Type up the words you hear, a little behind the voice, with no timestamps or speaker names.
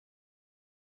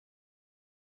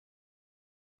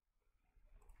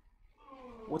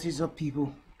What is up,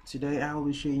 people? Today I will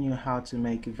be showing you how to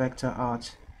make vector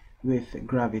art with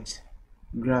Gravit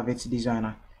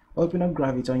Designer. Open up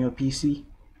Gravit on your PC,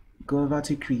 go over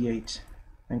to create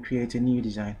and create a new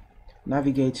design.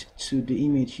 Navigate to the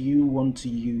image you want to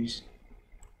use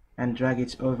and drag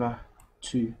it over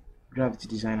to Gravit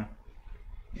Designer.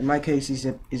 In my case is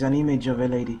an image of a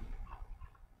lady.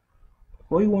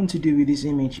 What we want to do with this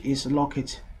image is lock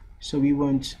it so we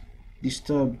won't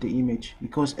disturb the image,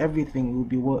 because everything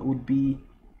would be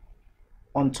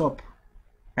on top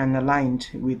and aligned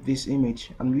with this image,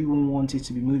 and we won't want it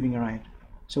to be moving around.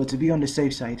 So to be on the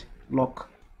safe side, lock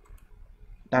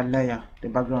that layer, the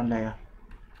background layer.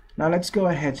 Now let's go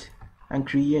ahead and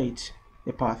create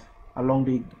a path along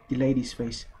the lady's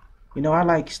face. You know, I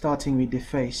like starting with the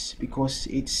face because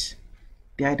it's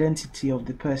the identity of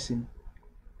the person.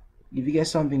 If you get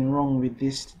something wrong with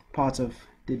this part of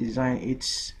the design,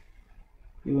 it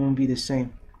won't be the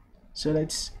same. So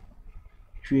let's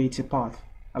create a path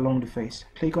along the face.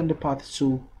 Click on the path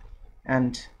tool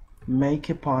and make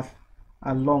a path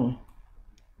along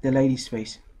the lady's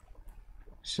face.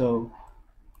 So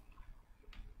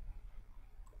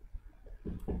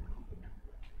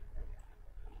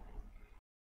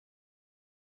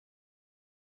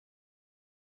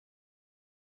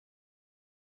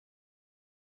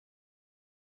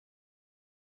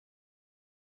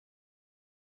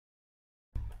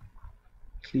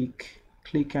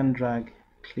click and drag,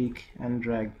 click and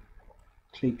drag,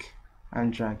 click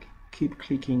and drag. Keep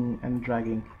clicking and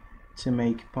dragging to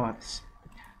make paths.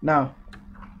 Now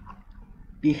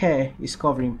the hair is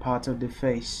covering part of the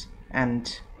face,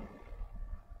 and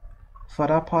for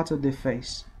that part of the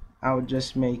face I would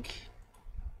just make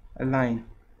a line,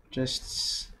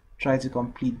 just try to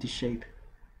complete the shape.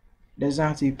 It doesn't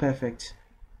have to be perfect,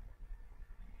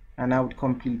 and I would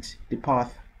complete the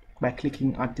path by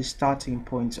clicking at the starting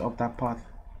point of that path.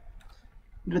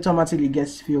 It automatically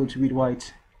gets filled with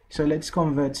white. So let's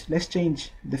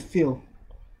change the fill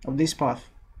of this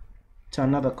path to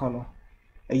another color,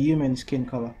 a human skin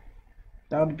color.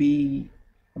 That would be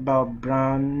about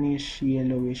brownish,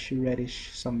 yellowish,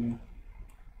 reddish something.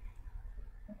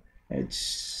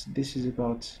 This is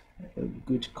about a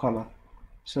good color.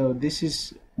 So this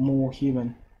is more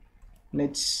human.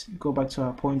 Let's go back to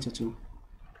our pointer tool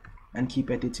and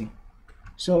keep editing.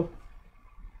 So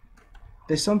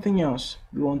there's something else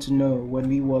we want to know when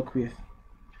we work with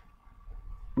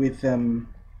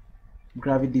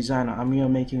Gravit Designer and we are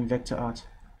making vector art.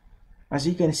 As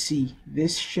you can see,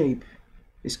 this shape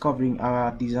is covering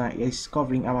our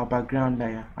background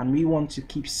layer, and we want to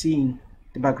keep seeing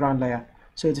the background layer.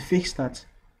 So to fix that,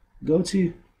 go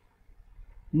to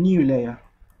new layer,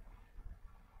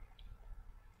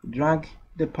 drag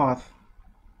the path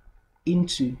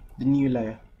into the new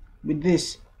layer. With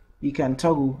this you can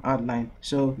toggle outline,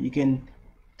 so you can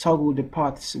toggle the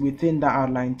paths within the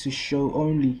outline to show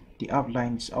only the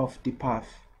outlines of the path,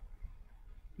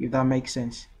 if that makes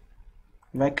sense.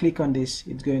 If I click on this,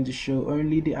 it's going to show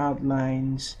only the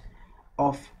outlines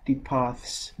of the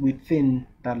paths within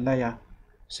that layer.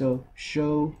 So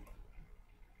show,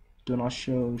 do not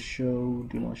show, show,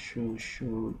 do not show,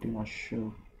 show, do not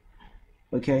show.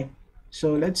 Okay,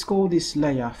 so let's call this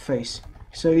layer face.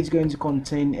 So it's going to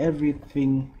contain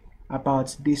everything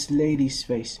about this lady's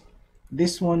face.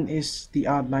 This one is the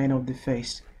outline of the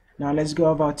face. Now let's go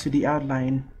over to the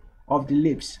outline of the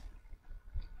lips.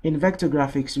 In vector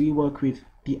graphics we work with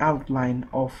the outline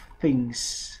of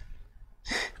things.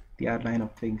 The outline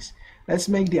of things. Let's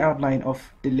make the outline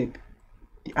of the lip.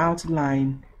 The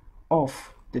outline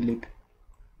of the lip.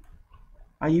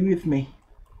 Are you with me?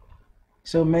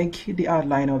 So make the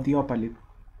outline of the upper lip.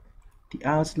 The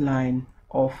outline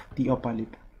of the upper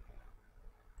lip.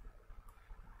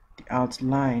 The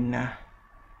outline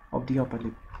of the upper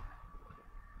lip.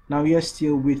 Now we are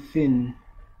still within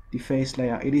the face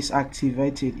layer. It is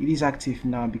activated. It is active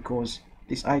now because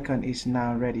this icon is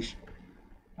now reddish.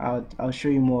 I'll show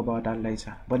you more about that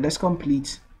later. But let's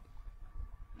complete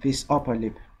this upper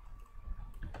lip.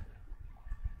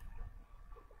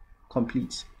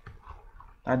 Complete.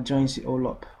 That joins it all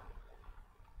up.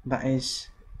 That is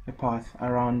a path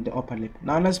around the upper lip.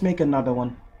 Now let's make another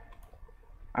one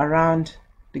around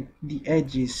the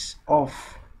edges of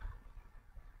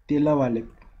the lower lip.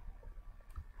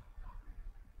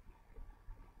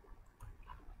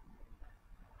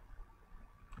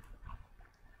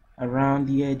 Around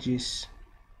the edges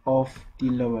of the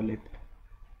lower lip.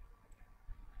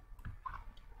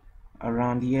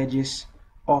 Around the edges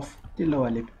of the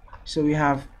lower lip. So we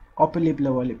have upper lip,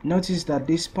 lower lip. Notice that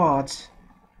this part,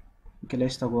 okay,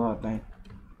 let's talk about outline.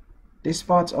 This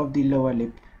part of the lower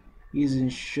lip isn't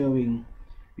showing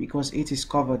because it is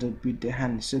covered up with the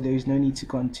hand, so there is no need to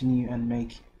continue and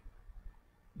make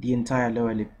the entire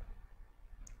lower lip.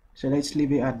 So let's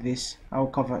leave it at this. I'll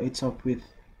cover it up with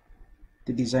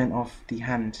the design of the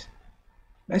hand.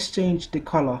 Let's change the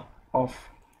color of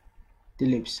the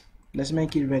lips. Let's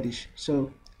make it reddish.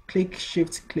 So click,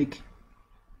 shift, click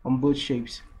on both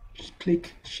shapes.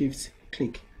 Click, shift,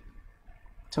 click.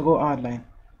 Toggle outline.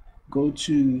 Go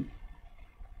to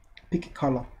pick a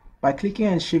color. By clicking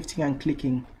and shifting and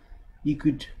clicking, you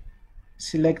could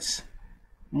select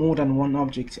more than one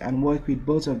object and work with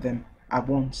both of them at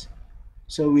once.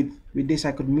 So with this,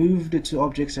 I could move the two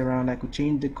objects around. I could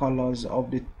change the colors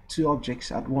of the two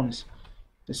objects at once.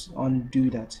 Just undo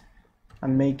that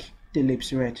and make the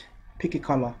lips red. Pick a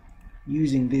color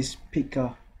using this pick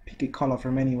a color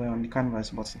from anywhere on the canvas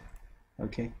button.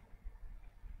 Okay,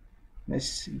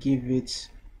 let's give it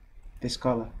this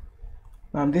color.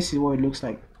 Now this is what it looks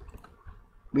like.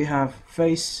 We have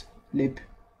face, lip,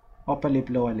 upper lip,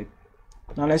 lower lip.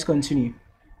 Now let's continue.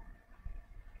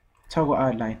 Toggle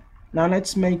outline. Now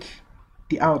let's make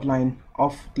the outline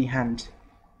of the hand.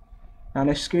 Now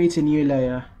let's create a new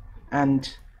layer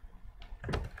and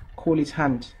call it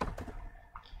hand.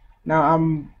 Now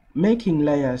I'm making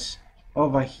layers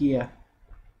over here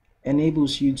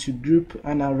enables you to group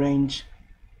and arrange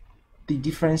the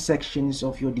different sections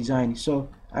of your design. So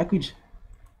I could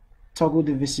toggle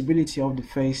the visibility of the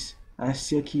face and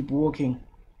still keep working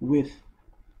with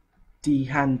the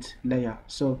hand layer.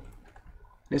 So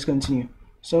let's continue.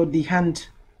 So the hand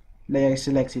layer is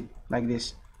selected like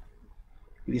this.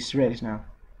 It is red now.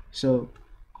 So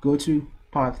go to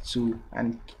path 2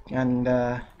 and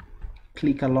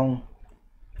click along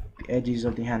the edges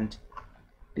of the hand.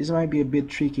 This might be a bit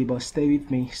tricky, but stay with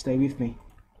me, stay with me.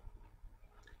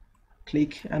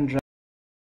 Click and drag.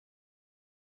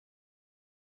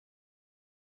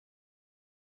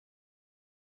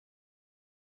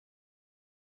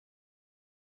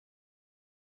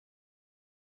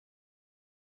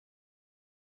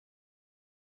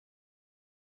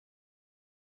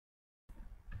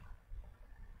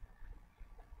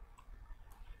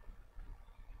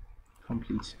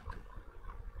 Complete.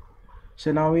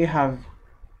 So now we have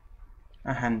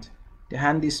a hand. The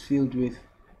hand is filled with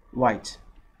white.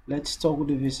 Let's toggle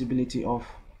the visibility of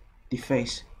the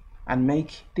face and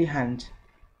make the hand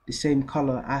the same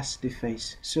color as the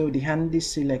face. So the hand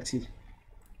is selected.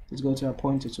 Let's go to our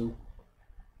pointer tool.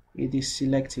 It is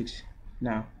selected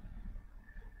now.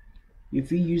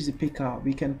 If we use the picker,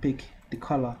 we can pick the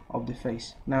color of the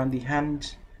face. Now the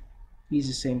hand is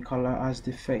the same color as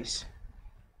the face.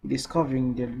 It is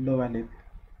covering the lower lip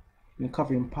and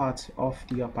covering part of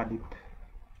the upper lip.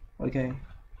 Okay,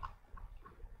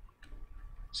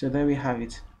 so there we have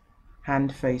it.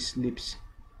 Hand, face, lips.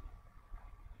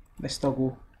 Let's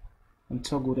toggle and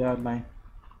toggle the outline.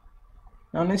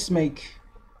 Now let's make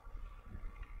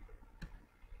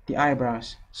the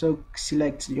eyebrows. So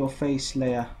select your face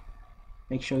layer.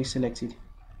 Make sure it's selected.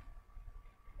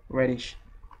 Reddish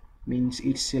means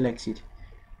it's selected.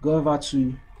 Go over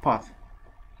to path.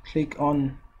 Click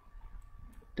on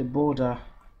the border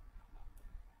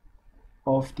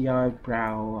of the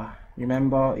eyebrow.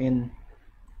 Remember, in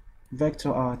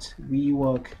vector art we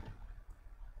work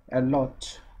a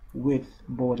lot with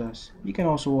borders. You can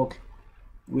also work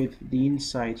with the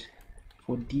inside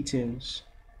for details.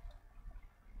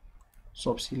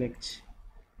 Select,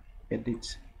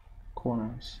 edit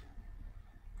corners,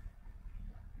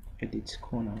 edit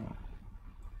corner,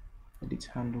 edit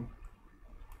handle.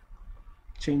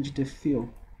 Change the fill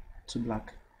to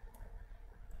black.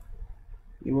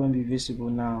 It won't be visible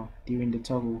now during the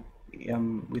toggle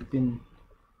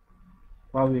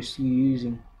while we're still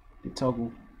using the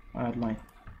toggle outline.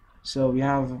 So we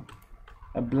have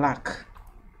a black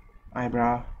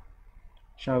eyebrow,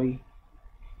 shall we?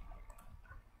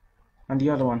 And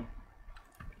the other one,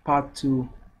 part 2,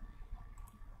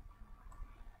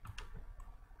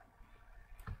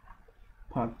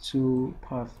 path 2,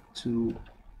 path 2,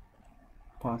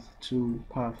 path 2,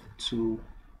 path 2,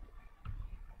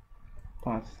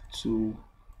 path 2,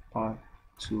 path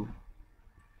 2,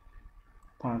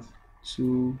 path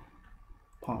 2,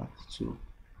 path 2,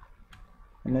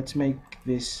 and let's make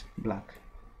this black.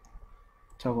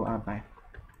 Toggle outline.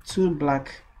 2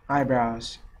 black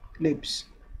eyebrows, lips,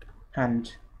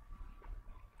 hand,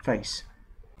 face.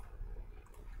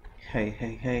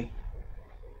 Hey.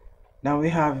 Now we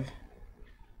have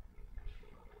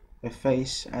a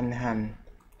face and hand.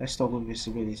 Let's toggle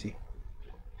visibility.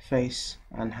 Face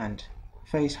and hand.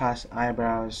 Face has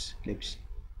eyebrows, lips.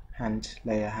 Hand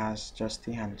layer has just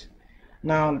the hand.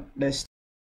 Now let's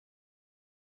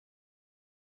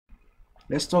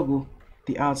toggle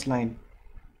the outline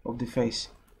of the face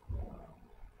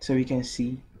so we can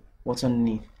see what's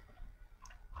underneath.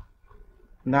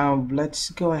 Now let's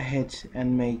go ahead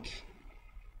and make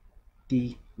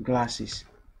the glasses.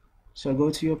 So go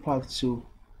to your path tool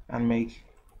and make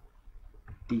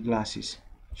the glasses,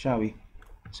 shall we?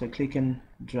 So click and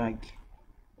drag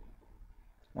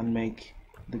and make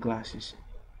the glasses.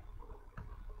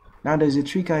 Now there's a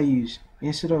trick I use.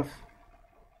 Instead of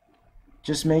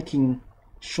just making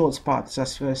short parts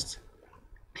as first,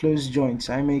 close joints,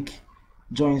 I make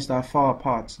joints that are far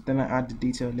apart, then I add the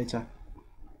detail later.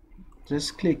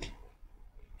 Just click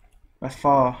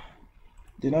afar,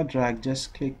 do not drag,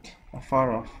 just click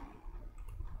afar off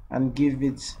and give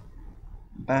it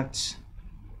that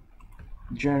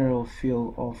general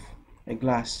feel of a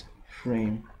glass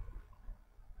frame.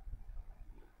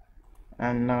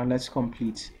 And now let's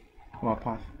complete our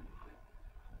path.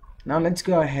 Now let's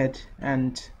go ahead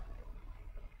and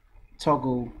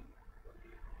toggle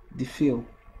the fill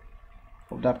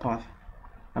of that path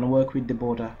and work with the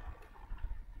border.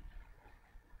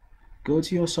 Go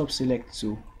to your select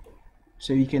tool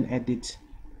so you can edit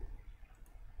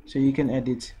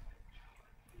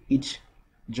each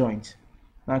joint.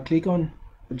 Now click on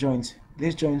a joint,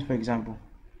 this joint for example,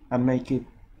 and make it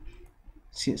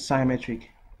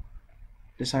symmetric.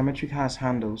 The symmetric has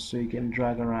handles so you can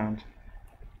drag around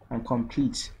and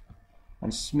complete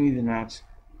and smoothen out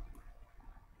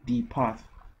the path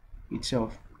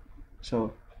itself.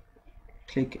 So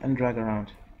click and drag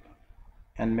around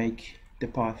and make the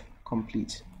path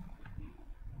complete.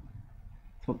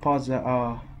 For parts that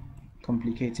are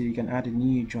complicated, you can add a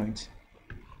new joint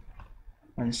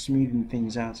and smoothen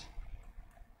things out.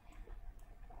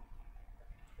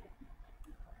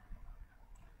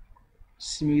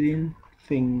 Smoothing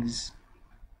things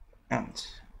out,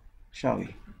 shall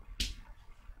we?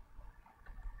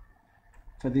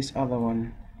 For this other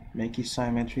one, make it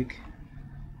symmetric,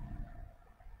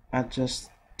 adjust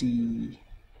the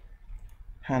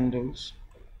handles,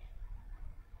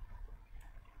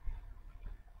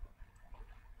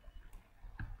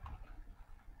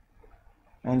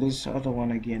 and this other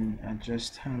one again,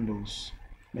 adjust handles,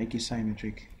 make it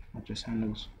symmetric, adjust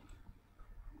handles.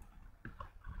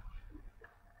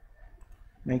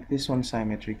 Make this one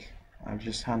symmetric,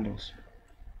 adjust handles.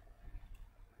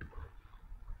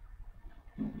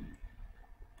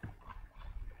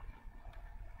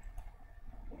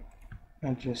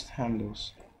 Adjust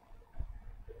handles.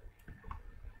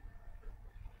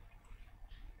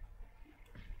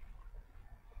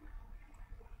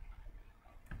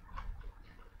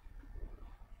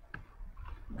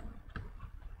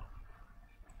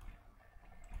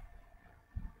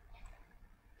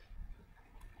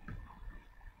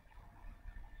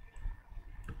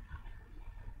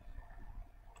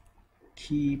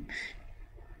 Keep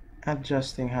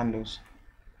adjusting handles.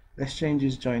 Let's change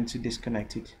this joint to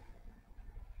disconnected.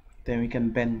 Then we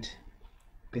can bend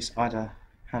this other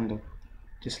handle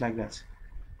just like that.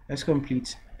 Let's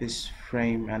complete this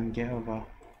frame and get over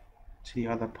to the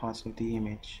other parts of the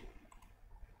image.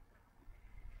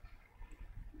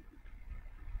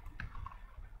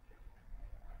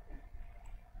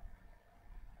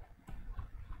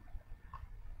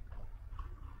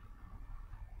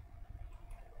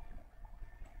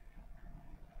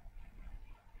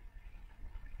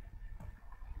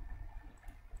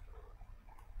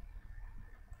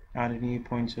 Add a new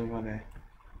point over there.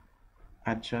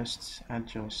 Adjust,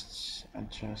 adjust,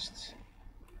 adjust,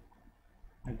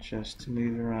 adjust,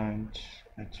 move around,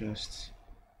 adjust,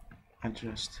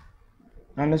 adjust.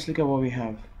 Now let's look at what we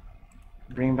have.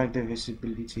 Bring back the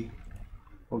visibility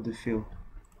of the fill.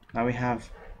 Now we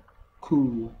have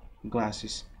cool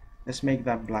glasses. Let's make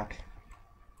that black.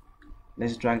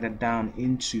 Let's drag that down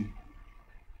into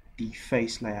the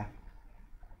face layer.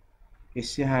 It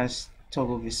still has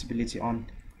toggle visibility on.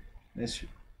 Let's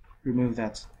remove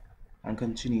that and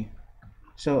continue.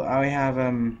 So I have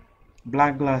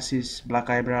black glasses, black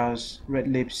eyebrows, red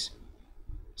lips,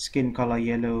 skin color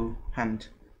yellow, hand.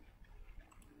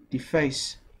 The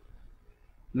face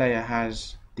layer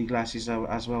has the glasses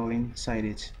as well inside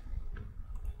it.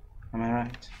 Am I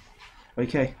right?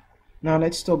 Okay, now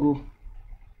let's toggle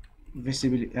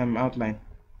visibility outline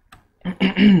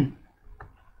and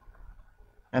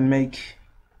make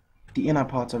the inner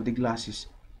part of the glasses.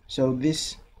 So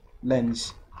this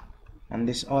lens and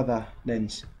this other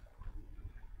lens,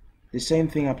 the same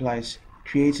thing applies.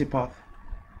 Create a path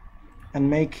and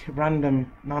make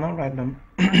random, no, not random,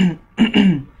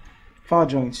 far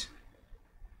joints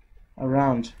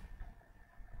around,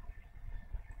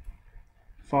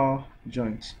 far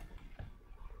joints.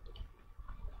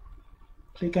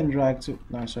 Click and drag to,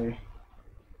 no, sorry,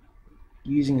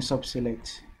 using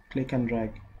subselect, click and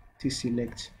drag to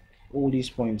select all these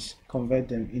points, convert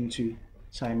them into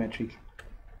symmetric,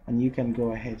 and you can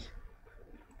go ahead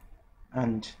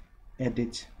and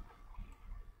edit.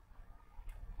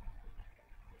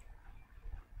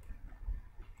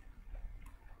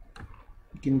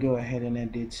 You can go ahead and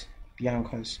edit the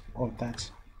anchors of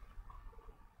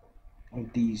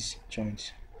these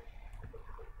joints.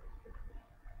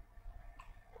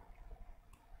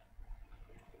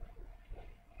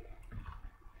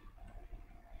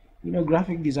 You know,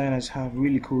 graphic designers have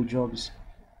really cool jobs.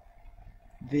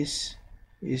 This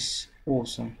is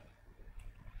awesome.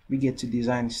 We get to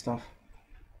design stuff,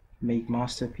 make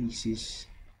masterpieces,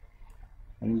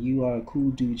 and you are a cool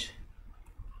dude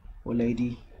or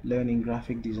lady learning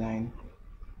graphic design.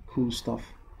 Cool stuff.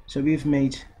 So we've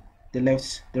made the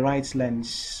right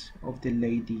lens of the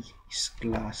lady's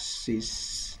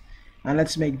glasses, and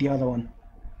let's make the other one.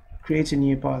 Create a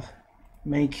new path,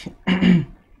 make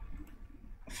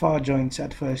far joints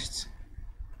at first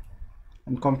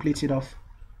and complete it off,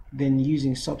 then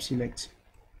using subselect,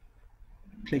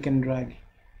 click and drag,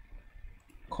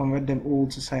 convert them all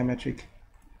to symmetric,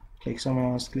 click somewhere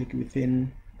else, click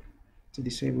within to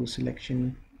disable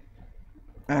selection,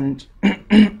 and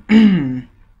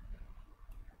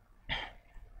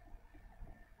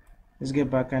let's get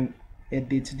back and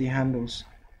edit the handles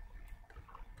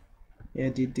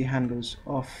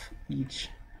of each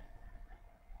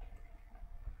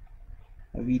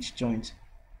joint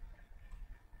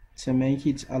to make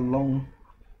it along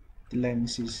the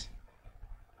lenses,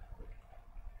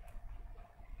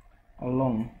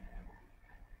 along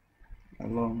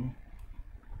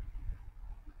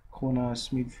corner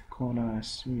smooth, corner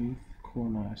smooth,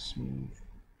 corner smooth,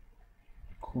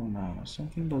 corner.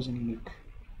 Something doesn't look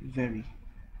very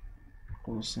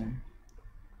awesome.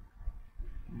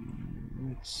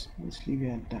 Let's leave it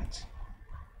at that.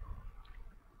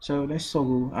 So let's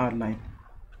toggle outline.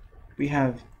 We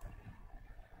have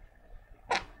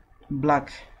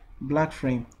black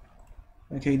frame.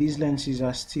 Okay, these lenses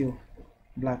are still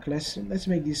black. Let's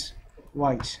make this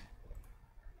white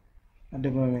at the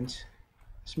moment.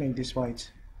 Let's make this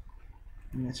white,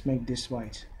 and let's make this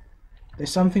white.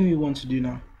 There's something we want to do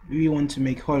now. We want to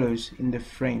make hollows in the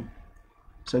frame.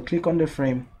 So click on the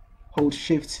frame, hold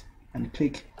shift and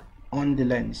click on the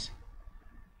lens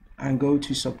and go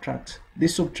to subtract.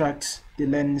 This subtracts the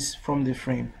lens from the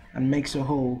frame and makes a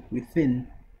hole within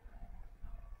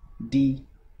the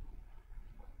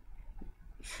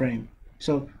frame.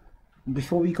 So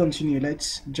before we continue,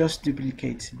 let's just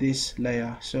duplicate this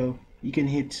layer. So you can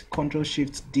hit Ctrl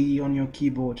Shift D on your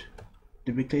keyboard,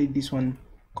 duplicate this one,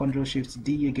 Ctrl Shift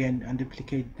D again, and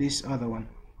duplicate this other one,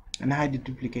 and hide the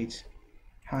duplicate,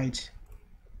 hide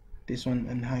this one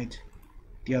and hide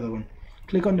the other one.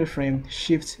 Click on the frame,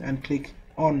 shift and click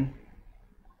on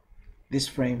this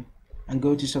frame and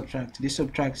go to subtract. This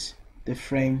subtracts the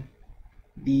frame,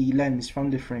 the lens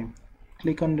from the frame.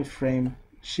 Click on the frame,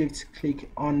 shift click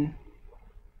on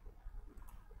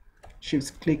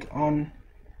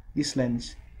this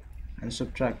lens and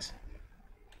subtract.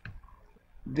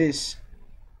 This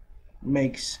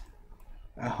makes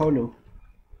a hollow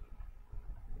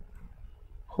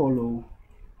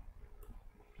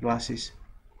glasses.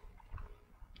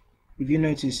 If you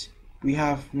notice, we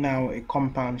have now a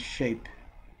compound shape.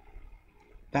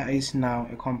 That is now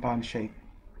a compound shape.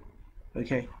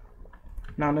 Okay,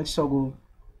 now let's toggle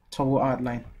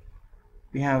outline.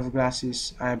 We have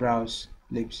glasses, eyebrows,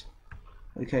 lips,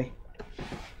 okay,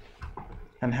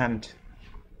 and hand.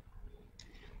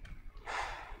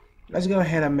 Let's go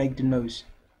ahead and make the nose.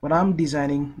 When I'm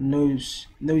designing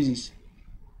noses,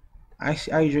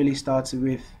 I usually start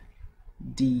with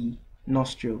the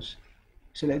nostrils.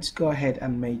 So let's go ahead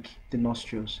and make the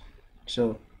nostrils.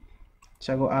 So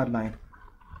toggle outline.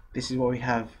 This is what we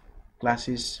have: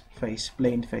 glasses, face,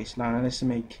 plain face. Now let's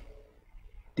make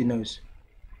the nose.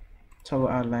 Toggle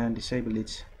outline and disable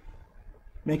it.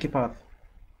 Make a path.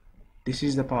 This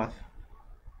is the path.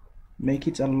 Make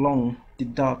it along the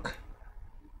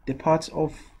part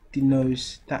of the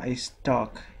nose that is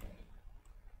dark.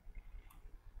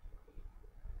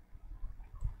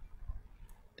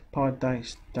 The part that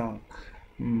is dark.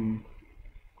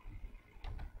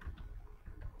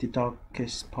 The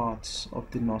darkest parts of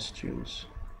the nostrils.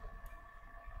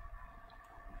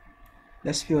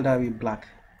 Let's fill that with black,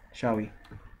 shall we?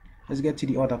 Let's get to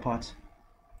the other part.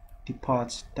 The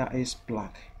part that is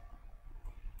black.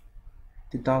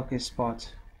 The darkest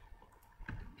part.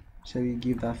 So we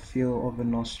give that feel of a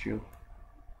nostril.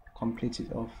 Complete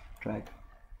it off, drag.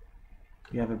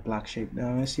 We have a black shape.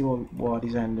 Now let's see what our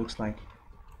design looks like.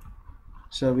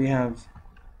 So we have,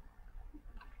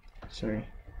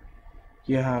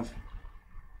 you have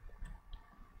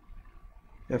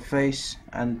a face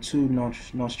and two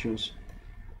nostrils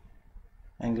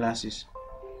and glasses.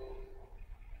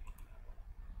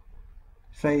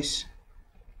 Face,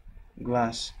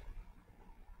 glass,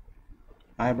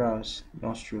 eyebrows,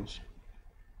 nostrils,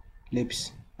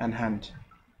 lips and hand.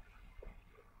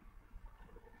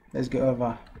 Let's go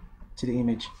over to the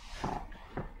image.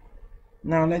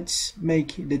 Now let's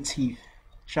make the teeth,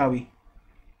 shall we?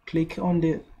 Click on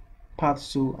the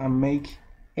path tool and make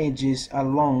edges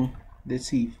along the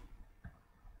teeth.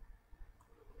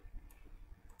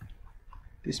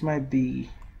 This might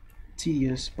be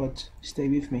tedious, but stay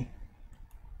with me.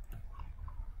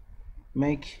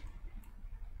 Make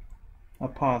a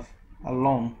path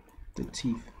along the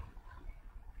teeth.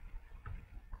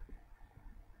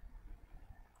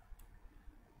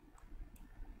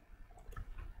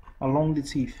 Along the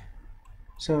teeth.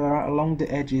 So along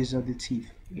the edges of the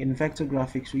teeth. In vector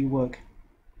graphics we work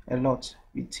a lot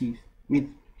with teeth, with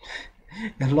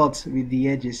a lot with the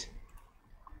edges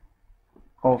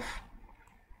of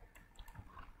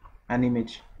an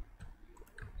image.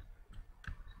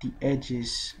 The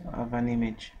edges of an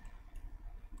image.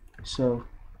 So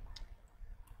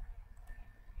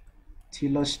to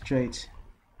illustrate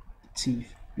the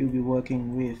teeth, we'll be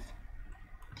working with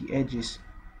the edges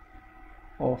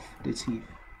of the teeth.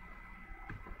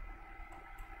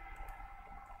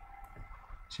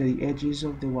 So the edges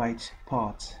of the white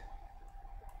part.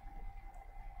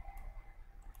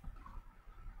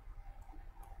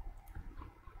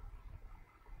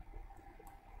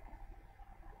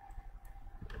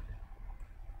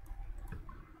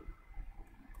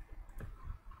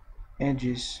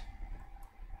 Edges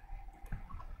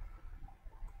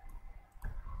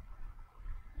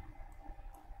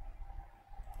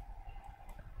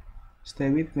stay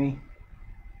with me.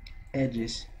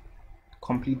 Edges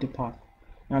complete the path.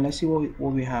 Now let's see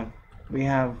what we have. We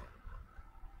have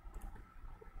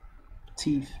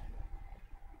teeth,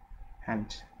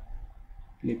 hand,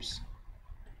 lips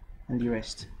and the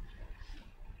rest.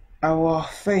 Our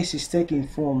face is taking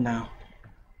form now.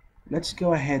 Let's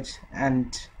go ahead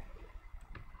and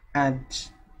add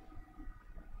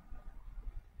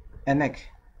a neck.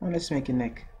 Now let's make a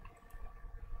neck.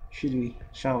 Should we?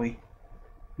 Shall we?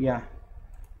 Yeah.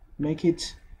 Make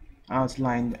it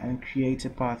outlined and create a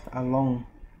path along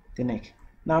the neck.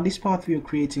 Now this path we are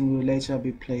creating will later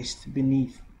be placed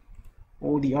beneath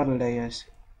all the other layers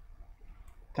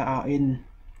that are in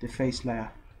the face layer.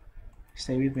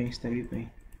 Stay with me, stay with me.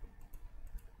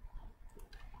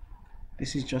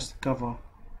 This is just to cover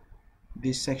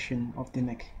this section of the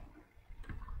neck.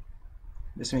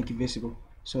 Let's make it visible.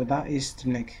 So that is the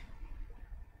neck.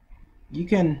 You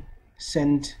can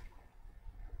send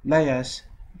layers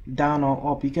down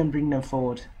or up. You can bring them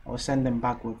forward or send them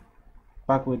backward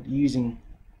using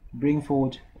bring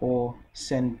forward or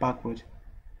send backward.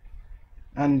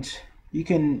 And you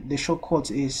can, the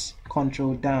shortcut is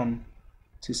Control down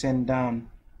to send down,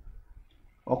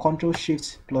 or Control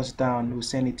Shift plus down will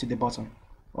send it to the bottom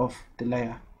of the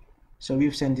layer. So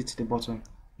we've sent it to the bottom.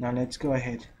 Now let's go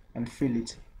ahead and fill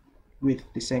it with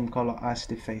the same color as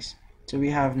the face. So we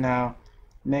have now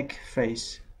neck,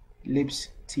 face, lips,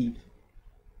 teeth,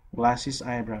 glasses,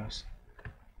 eyebrows.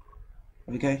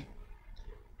 Okay,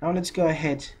 now let's go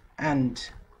ahead and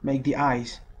make the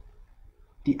eyes.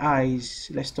 The eyes,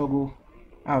 let's toggle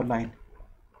outline.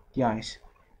 The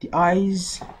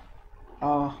eyes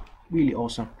are really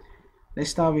awesome.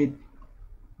 Let's start with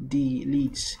the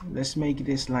leads. Let's make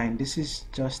this line. This is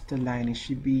just a line. It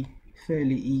should be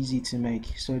fairly easy to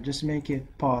make. So just make a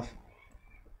path,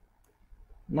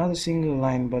 not a single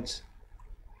line, but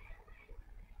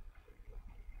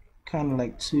kind of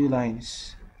like two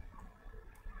lines.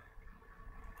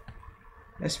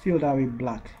 Let's fill that with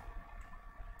black.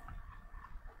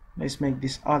 Let's make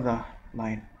this other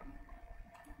line.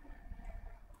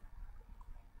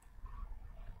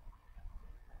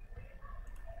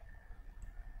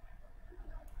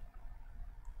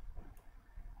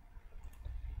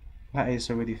 That is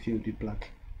already filled with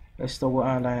black. Let's double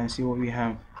outline and see what we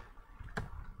have.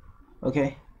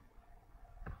 Okay.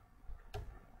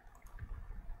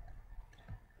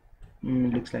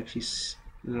 Looks like she's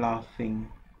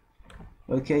laughing.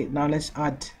 Okay, now let's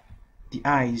add the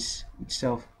eyes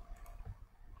itself.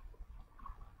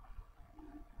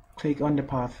 Click on the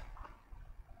path.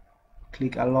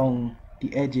 Click along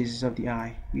the edges of the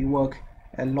eye. We work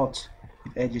a lot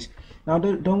with edges. Now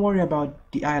don't worry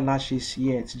about the eyelashes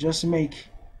yet. Just make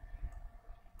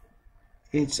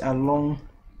it along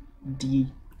the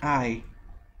eye.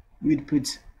 We'll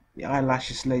put the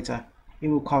eyelashes later. It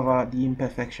will cover the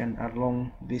imperfection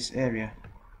along this area.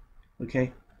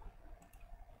 Okay.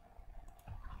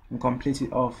 and complete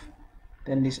it off.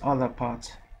 Then this other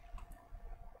part,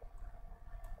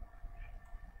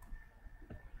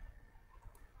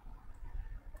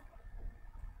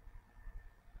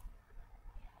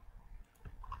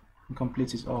 and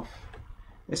complete it off.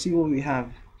 Let's see what we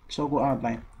have. Toggle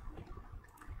outline.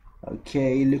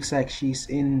 Okay, it looks like she's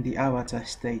in the avatar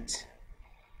state.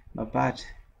 Not bad.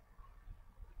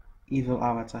 Evil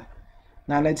avatar.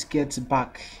 Now let's get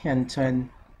back and turn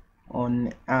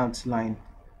on outline.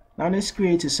 Now let's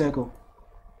create a circle.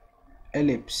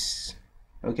 Ellipse.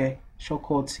 Okay,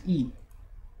 shortcut E.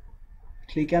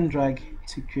 Click and drag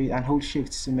to create, and hold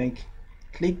shift to make.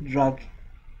 Click, drag,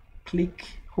 click,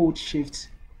 hold shift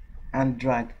and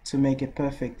drag to make a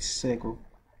perfect circle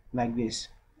like this.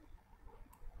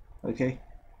 Okay,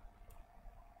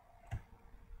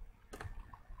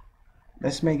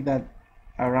 let's make that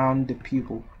around the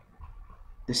pupil.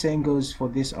 The same goes for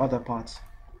this other part.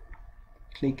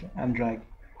 Click and drag,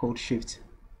 hold shift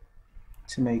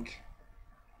to make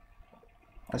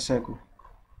a circle.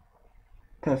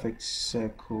 Perfect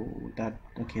circle. That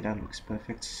looks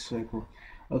perfect. Circle.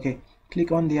 Okay,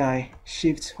 click on the eye,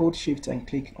 hold shift and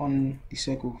click on the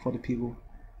circle for the pupil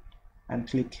and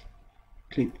click,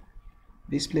 clip.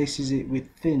 This places it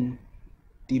within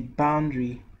the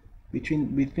boundary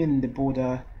within the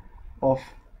border of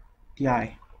the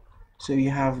eye, so you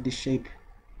have the shape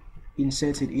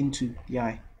inserted into the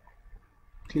eye.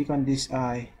 Click on this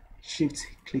eye, shift,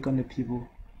 click on the pupil,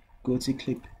 go to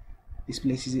clip. This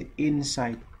places it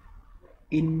inside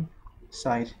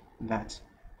that.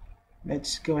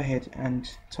 Let's go ahead and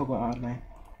toggle outline.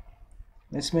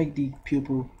 Let's make the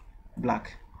pupil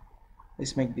black.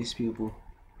 Let's make this pupil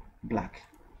black.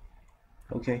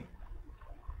 Okay,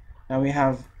 now we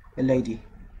have a lady.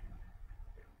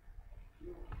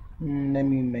 Let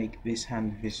me make this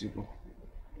hand visible.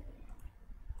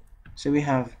 So we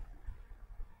have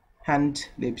hand,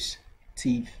 lips,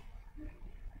 teeth,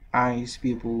 eyes,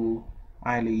 pupil,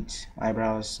 eyelids,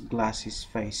 eyebrows, glasses,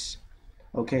 face.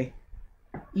 Okay,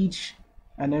 each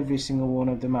and every single one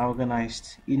of them are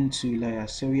organized into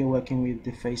layers, so we are working with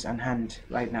the face and hand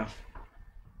right now.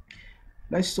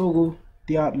 Let's toggle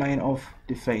the outline of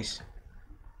the face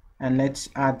and let's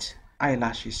add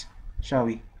eyelashes, shall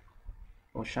we?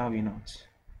 Or shall we not?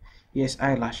 Yes,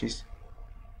 eyelashes.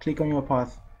 Click on your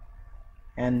path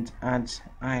and add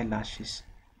eyelashes.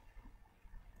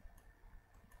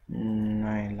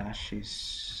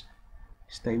 Eyelashes.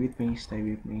 Stay with me, stay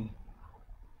with me,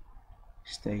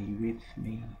 stay with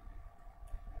me.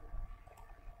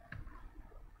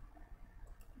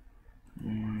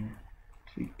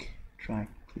 Click, drag,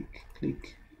 click,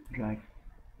 click, drag,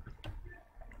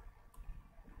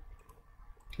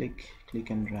 click, click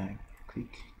and drag,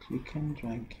 click, click and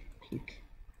drag, click,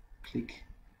 click,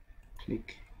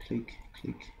 click, click,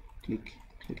 click, click,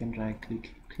 click and drag,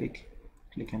 click, click,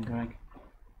 click and drag,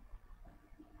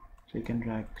 click and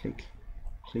drag, click,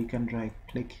 click and drag,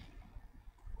 click,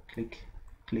 click,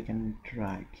 click and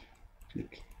drag,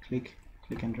 click, click,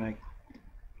 click and drag,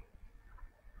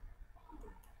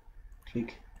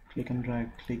 click, click and drag,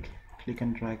 click, click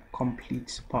and drag.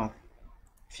 Complete path.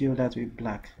 Fill that with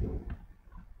black.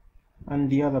 And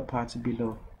the other part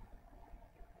below.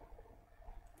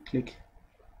 Click,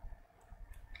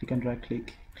 click and drag,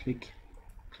 click, click,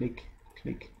 click,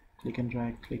 click, click and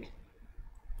drag, click,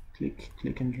 click,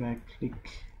 click and drag, click,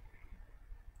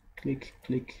 click,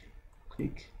 click,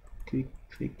 click, click,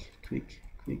 click, click,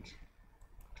 click,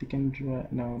 click and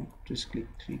drag. Now just click,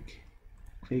 click,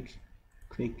 click,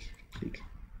 click, click.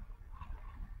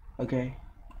 Okay,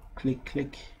 click,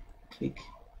 click, click,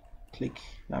 click.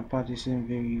 That part isn't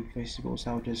very visible,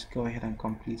 so I'll just go ahead and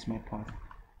complete my path.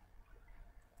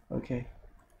 Okay,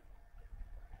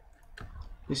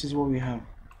 this is what we have.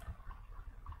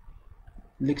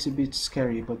 Looks a bit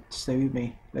scary, but stay with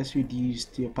me. Let's reduce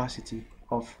the opacity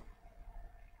of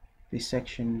this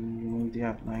section, remove the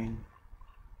outline.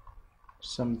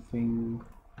 Something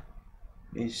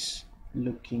is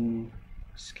looking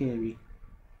scary.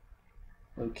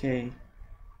 Okay,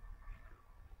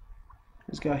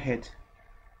 let's go ahead,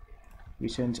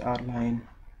 return to outline,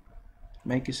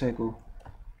 make a circle,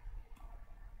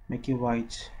 make it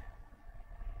white.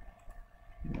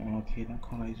 Okay, that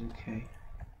color is okay.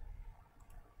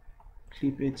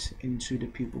 Clip it into the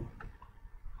pupil.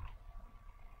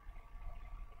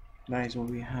 That is what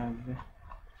we have.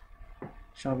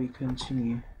 Shall we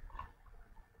continue?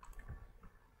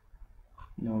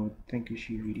 No, I think we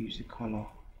should reduce the color,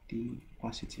 the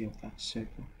opacity of that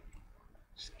circle.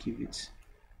 Let's give it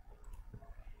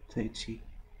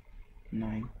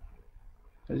 39.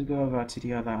 Let's go over to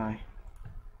the other eye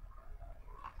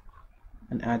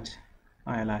and add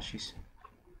eyelashes.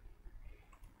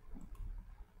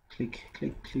 click,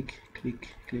 click, click, click,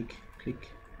 click, click,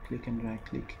 click and drag,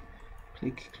 click,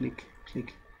 click, click,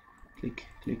 click, click,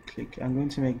 click, click. I'm going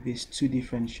to make this two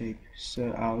different shapes,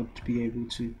 so I'll be able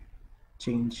to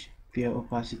change their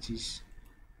opacities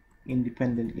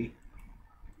independently.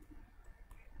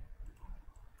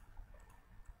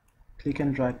 Click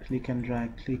and drag, click and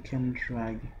drag, click and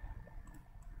drag.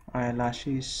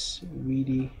 Eyelashes,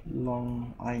 really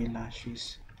long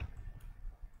eyelashes.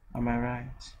 Am I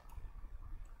right?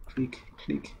 Click,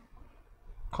 click,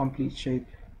 complete shape.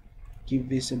 Give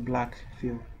this a black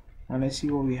feel. Now let's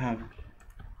see what we have.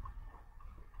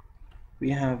 We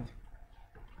have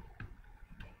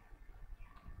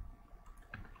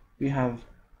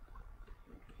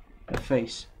a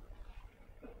face.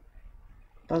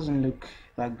 Doesn't look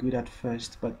that good at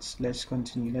first, but let's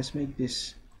continue. Let's make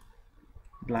this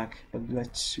black, but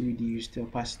let's reduce the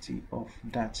opacity of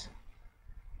that.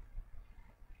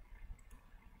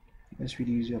 Let's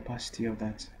reduce the opacity of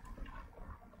that,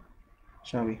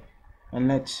 shall we? And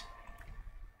let's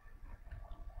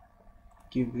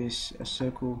give this a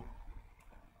circle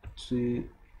to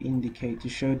indicate, to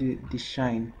show the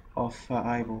shine of her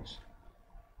eyeballs.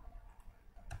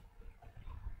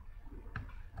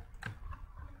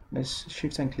 Let's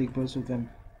shift and click both of them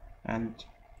and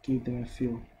give them a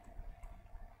feel.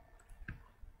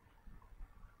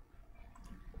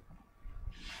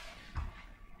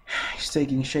 It's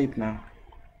taking shape now,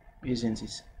 isn't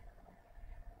it?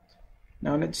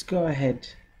 Now let's go ahead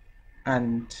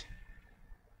and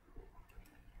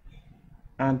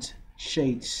add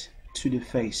shades to the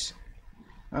face.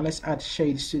 Now let's add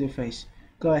shades to the face.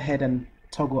 Go ahead and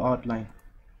toggle outline.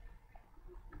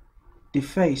 The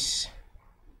face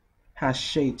has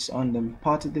shades on them.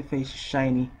 Part of the face is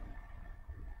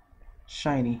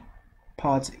shiny.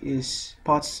 Parts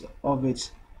of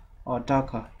it are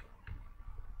darker.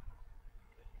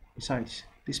 Besides,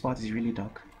 this part is really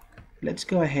dark. Let's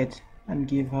go ahead and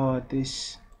give her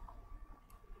this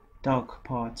dark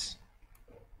part.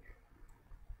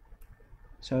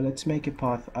 So let's make a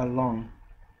path along,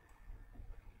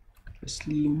 a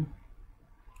slim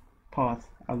path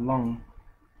along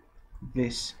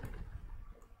this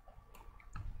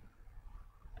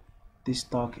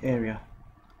dark area.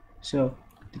 So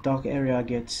the dark area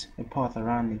gets a path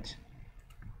around it.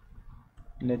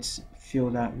 Let's fill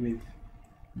that with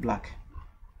black.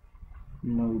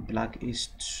 No, black is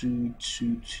too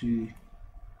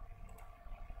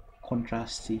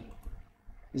contrasty.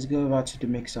 Let's go over to the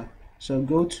mixer. So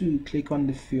click on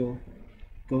the fill,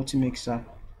 go to mixer.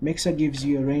 Mixer gives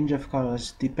you a range of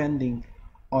colors depending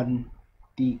on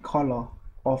the color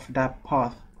of that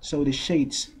path. So the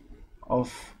shades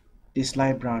of this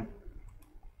light brown,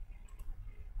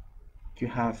 you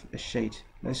have a shade.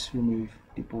 Let's remove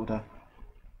the border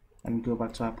and go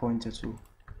back to our pointer tool.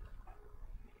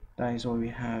 That is all we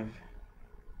have.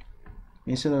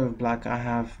 Instead of black, I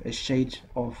have a shade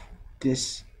of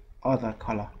this other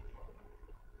color.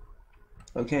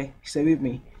 Okay, stay with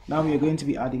me. Now we are going to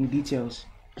be adding details,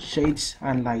 shades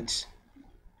and lights.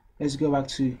 Let's go back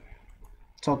to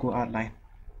toggle outline,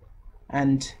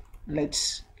 and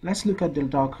let's look at the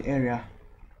dark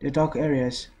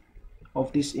areas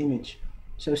of this image.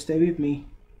 So stay with me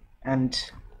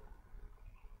and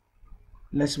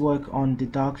let's work on the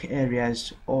dark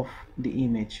areas of the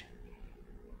image.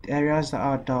 The areas that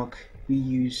are dark, we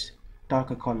use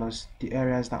darker colors. The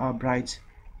areas that are bright,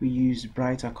 we use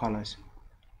brighter colors.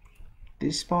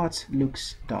 This part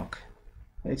looks dark.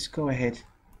 Let's go ahead,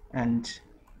 and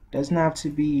doesn't have to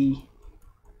be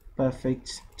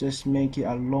perfect, just make it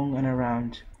along and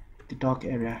around the dark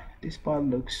area. This part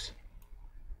looks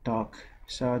dark,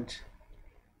 so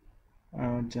I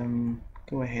would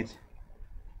go ahead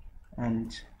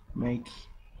and make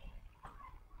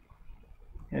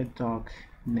a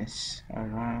darkness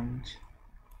around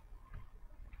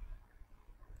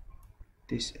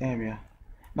this area.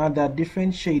 Now there are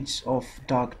different shades of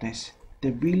darkness.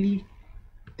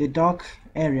 The dark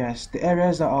areas, the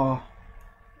areas that are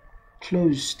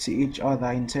close to each other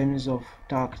in terms of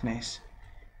darkness,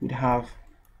 would have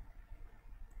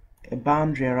a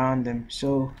boundary around them.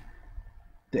 So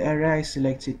the area I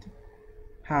selected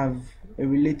have a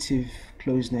relative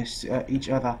closeness to each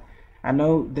other. I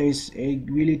know there is a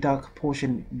really dark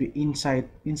portion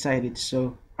inside it,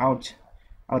 so I'll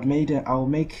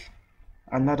make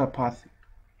another path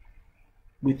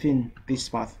within this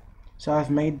path. So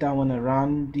I've made that one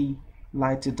around the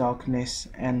lighter darkness,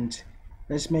 and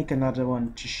let's make another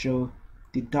one to show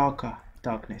the darker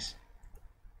darkness.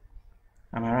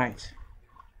 Am I right?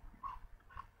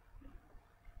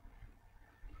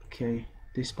 Okay,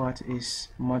 this part is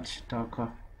much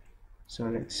darker, so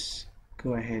let's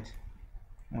go ahead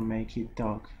and make it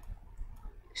dark.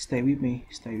 Stay with me,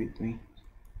 stay with me.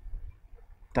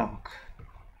 Dark.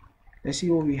 Let's see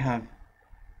what we have.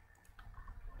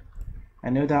 I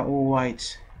know that all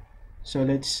white, so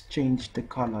let's change the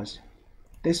colors.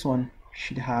 This one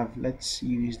should have, let's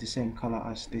use the same color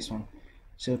as this one.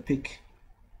 So pick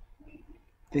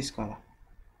this color.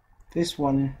 This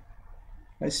one,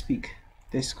 let's pick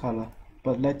this color,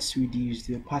 but let's reduce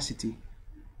the opacity.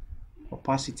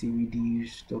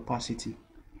 Reduce the opacity.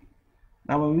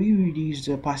 Now when we reduce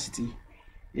the opacity,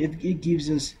 it gives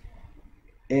us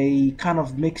a kind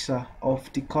of mixer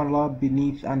of the color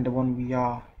beneath and the one we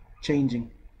are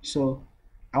changing. So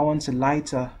I want a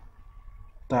lighter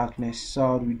darkness, so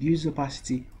I'll reduce the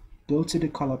opacity, go to the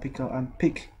color picker and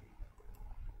pick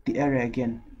the area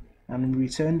again and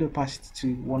return the opacity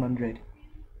to 100.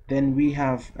 Then we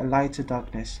have a lighter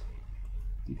darkness,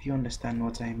 if you understand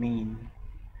what I mean.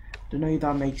 Don't know if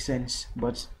that makes sense,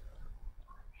 but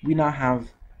we now have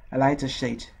a lighter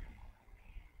shade.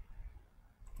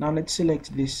 Now let's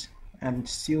select this and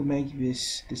still make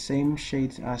this the same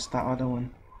shade as the other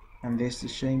one, and this the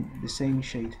same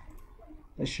shade.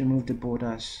 Let's remove the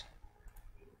borders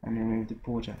and remove the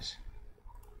borders.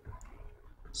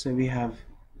 So we have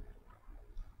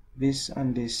this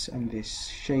and this and this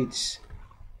shades.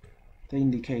 They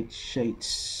indicate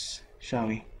shades, shall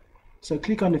we? So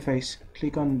click on the face,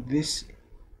 click on this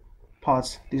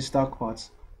part, this dark part,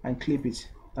 and clip it.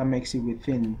 That makes it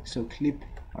within. So clip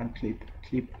on clip,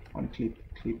 clip on clip,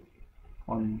 clip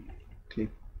on clip.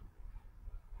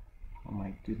 Oh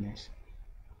my goodness.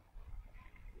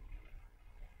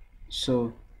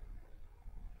 So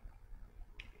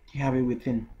you have it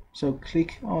within. So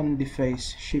click on the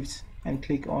face, shift and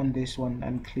click on this one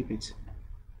and clip it.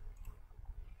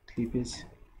 Clip it.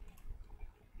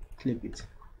 Clip it.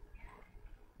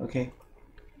 Okay.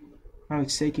 Now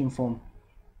it's taking form.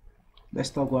 Let's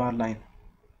toggle outline.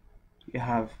 You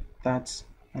have that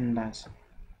and that.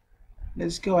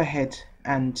 Let's go ahead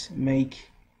and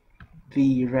make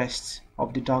the rest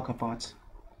of the darker part.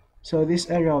 So this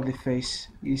area of the face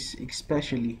is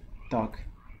especially dark.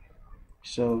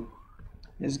 So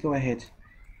let's go ahead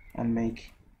and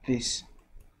make this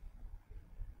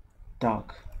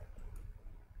dark.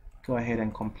 Go ahead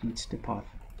and complete the path,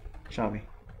 shall we?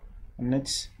 And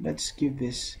let's give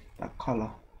this that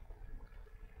color.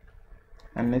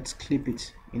 And let's clip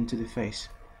it into the face.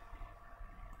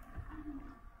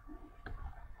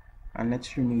 And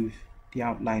let's remove the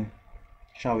outline,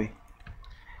 shall we?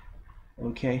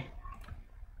 Okay.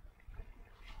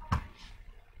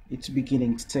 It's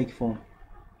beginning to take form.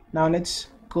 Now let's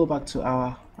go back to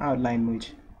our outline mode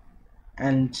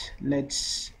and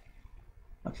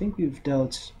I think we've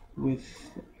dealt with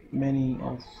many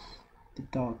of the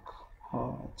dark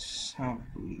parts, have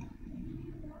we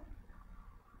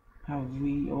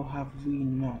or have we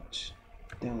not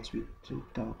dealt with the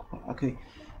dark part? Okay,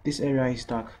 this area is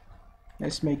dark.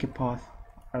 Let's make a path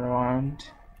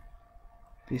around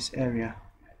this area,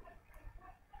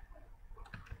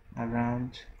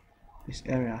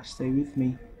 stay with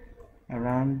me,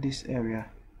 around this area.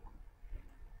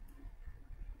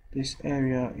 This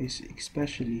area is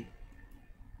especially,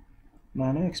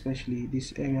 no, not especially,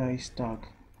 this area is darker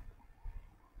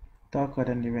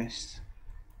than the rest.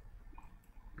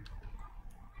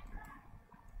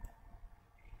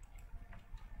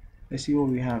 Let's see what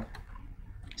we have.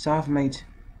 So I've made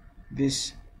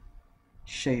this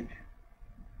shape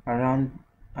around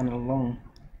and along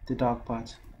the dark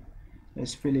part.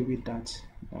 Let's fill it with that.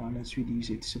 Let's reduce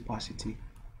its opacity.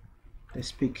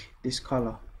 Let's pick this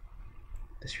color.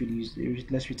 Let's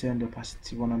return the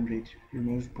opacity 100.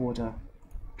 Remove border.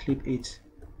 Clip it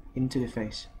into the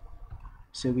face.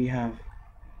 So we have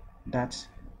that,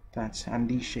 and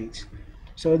these shades.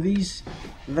 So these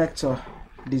vector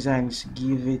designs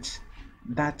give it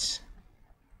that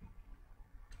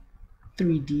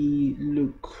 3D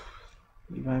look,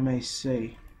 if I may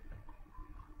say.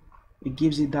 It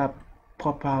gives it that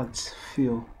pop out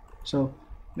feel. So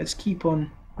let's keep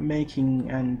on making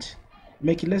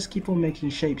let's keep on making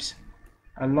shapes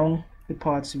along the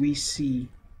parts we see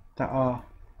that are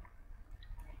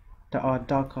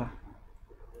darker.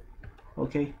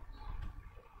 Okay.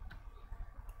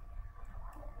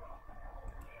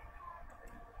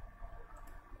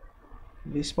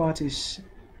 This part is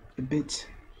a bit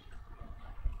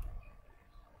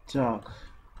dark.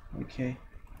 Okay.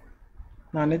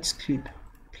 Now let's clip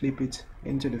it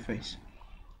into the face.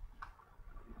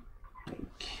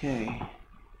 Okay.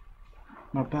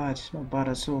 Not bad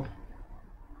at all.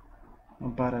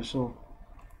 Not bad at all.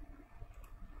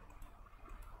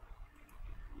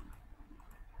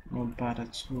 Not bad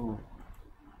at all.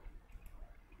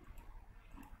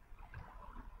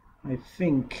 I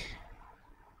think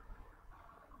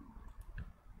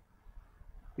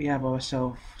we have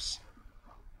ourselves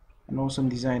an awesome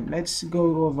design. Let's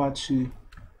go over to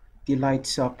the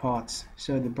lighter parts.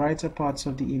 So the brighter parts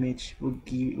of the image will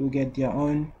get their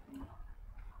own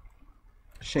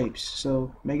shapes.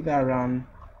 So make that around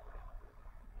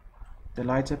the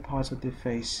lighter part of the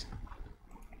face.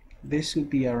 This will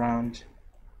be around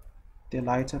the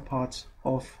lighter part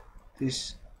of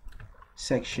this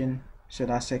section, so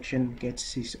that section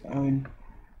gets its own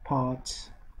part.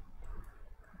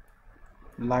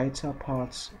 Lighter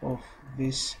parts of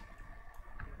this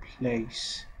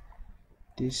place.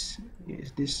 This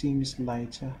seems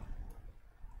lighter.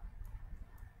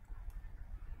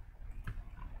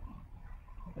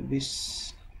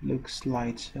 This looks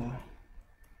lighter.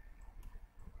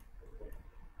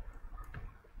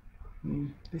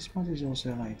 This part is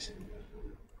also light.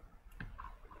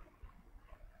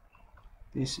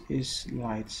 This is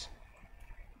light.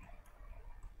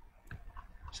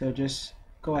 So just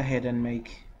go ahead and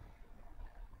make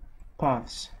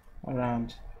paths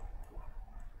around.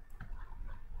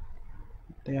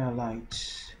 They are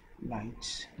light,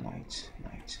 light, light,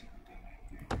 light.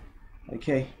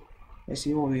 Okay, let's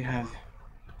see what we have.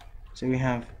 So we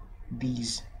have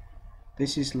these.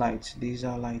 This is light. These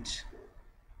are light.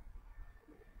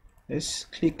 Let's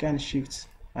click and shift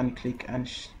and click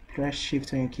and press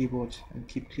shift on your keyboard and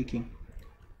keep clicking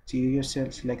till you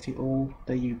yourself select all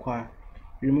that you require.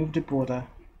 Remove the border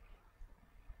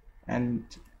and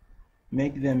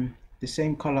make them the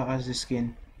same color as the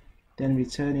skin, then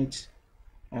return it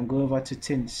and go over to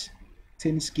tints.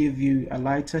 Tints give you a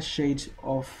lighter shade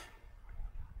of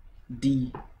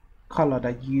the color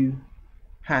that you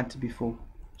had before,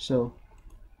 so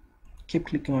keep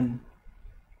clicking on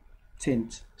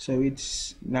tint so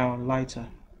it's now lighter,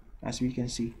 as we can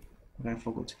see. But I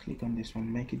forgot to click on this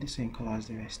one. Make it the same color as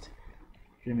the rest.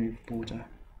 Remove border.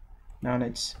 Now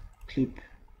let's clip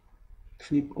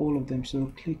all of them.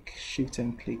 So click, shift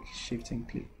and click, shift and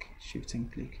click, shift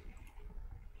and click,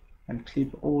 and clip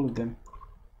all of them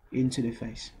into the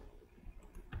face.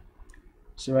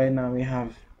 So right now we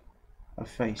have a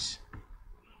face.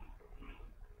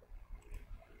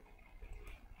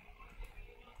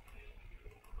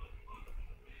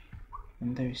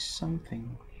 And there is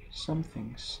something.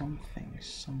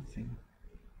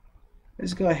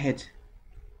 Let's go ahead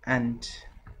and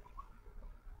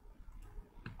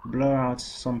blur out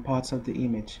some parts of the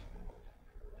image.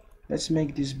 Let's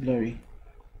make this blurry.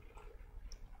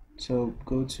 So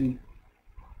go to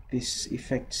this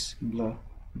effects, blur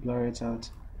it out.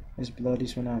 Let's blur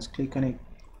this one out. Click on it,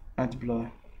 add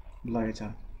blur, blur it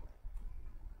out.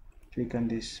 Click on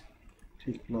this,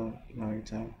 click blur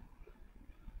it out.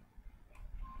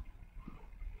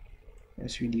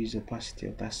 Let's reduce the opacity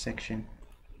of that section.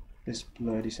 Let's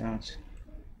blur this out.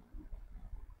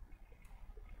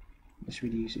 Let's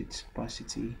reduce its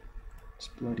opacity. Let's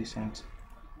blur this out.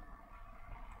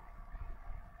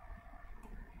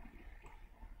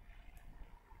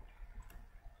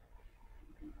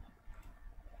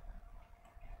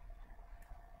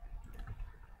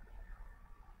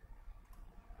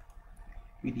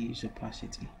 Reduce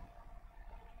opacity.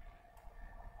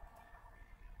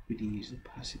 Reduce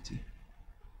opacity.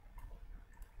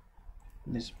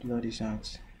 Let's blur this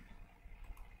out.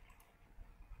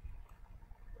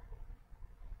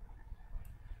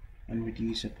 And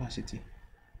reduce opacity.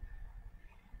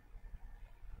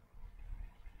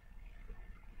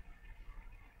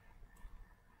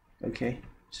 Okay,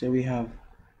 so we have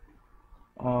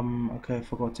okay, I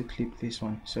forgot to clip this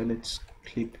one, so let's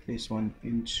clip this one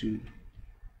into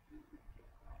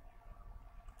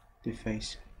the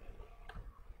face.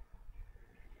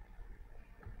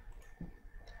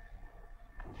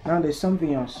 Now there's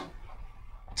something else.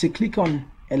 To click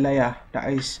on a layer that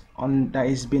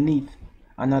is beneath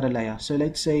another layer. So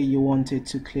let's say you wanted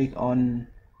to click on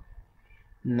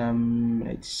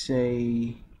let's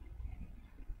say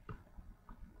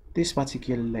this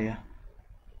particular layer.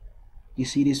 You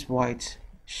see this white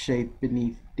shape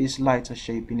beneath, this lighter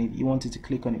shape beneath. You wanted to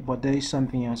click on it, but there is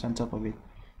something else on top of it.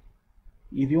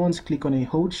 If you want to click on it,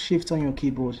 hold shift on your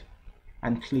keyboard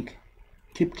and click.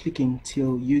 Keep clicking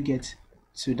till you get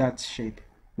to that shape.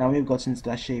 Now we've gotten to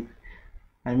that shape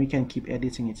and we can keep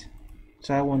editing it.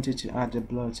 So I wanted to add a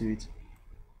blur to it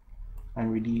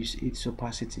and reduce its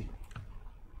opacity.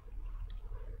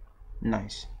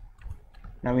 Nice.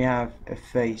 Now we have a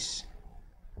face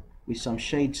with some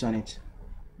shades on it.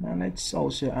 Now let's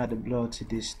also add a blur to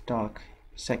this dark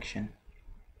section.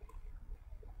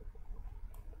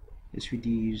 Let's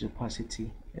reduce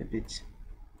opacity a bit.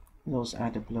 Let's also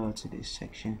add a blur to this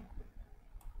section.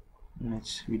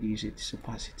 Let's reduce its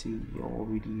opacity, or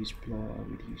reduce blur,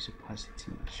 reduce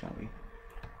opacity, shall we?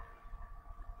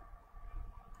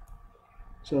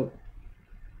 So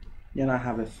then I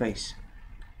have a face.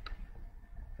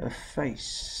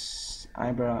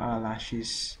 Eyebrow,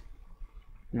 eyelashes,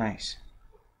 nice.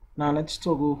 Now let's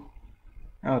toggle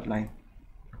outline.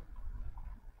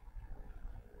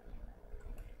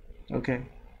 Okay,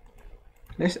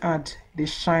 let's add the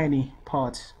shiny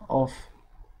part of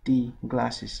the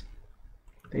glasses.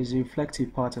 There's a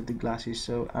reflective part of the glasses,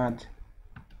 so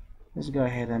let's go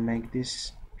ahead and make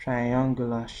this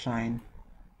triangular shine.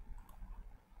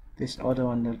 This other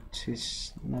one that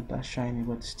is not that shiny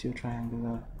but still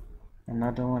triangular.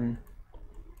 Another one,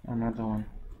 another one.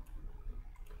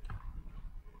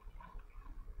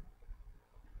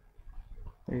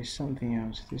 There is something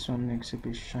else. This one looks a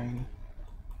bit shiny.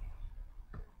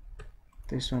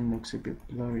 This one looks a bit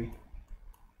blurry.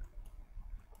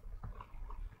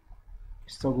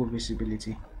 Toggle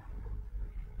visibility.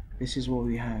 This is what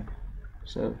we have.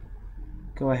 So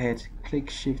go ahead,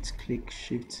 click shift, click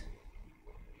shift,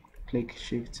 click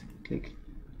shift, click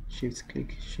shift,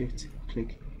 click shift,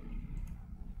 click.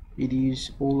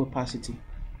 Reduce all opacity,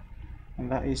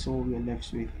 and that is all we're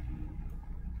left with.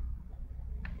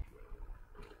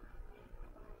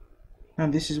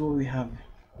 And this is what we have.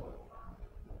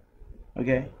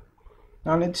 Okay,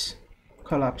 now let's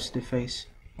collapse the face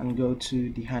and go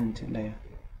to the hand layer.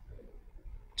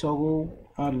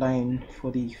 Toggle outline for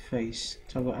the face,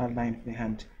 toggle outline for the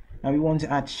hand. Now we want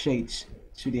to add shades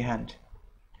to the hand.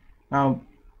 Now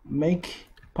make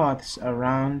paths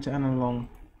around and along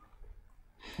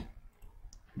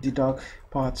the dark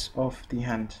parts of the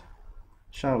hand,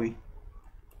 shall we?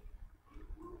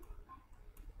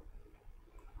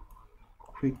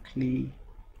 Quickly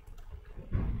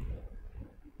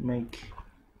make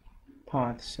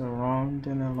paths around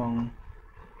and along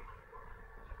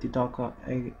the darker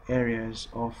areas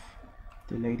of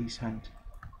the lady's hand.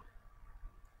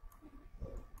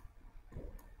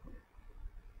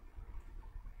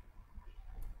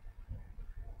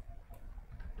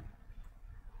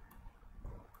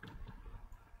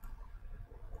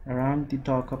 Around the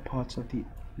darker parts of the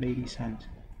lady's hand.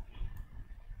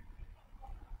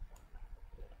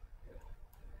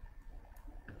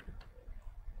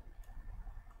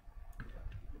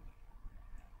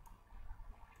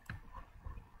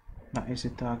 That is a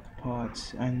dark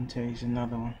part, and there is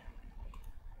another one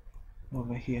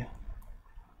over here.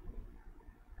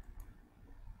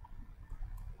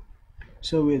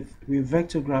 So with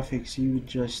vector graphics, you would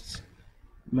just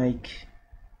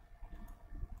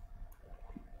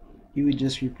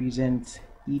represent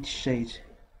each shade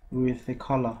with a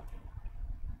color,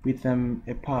 with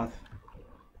a path.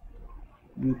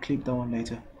 We'll click that one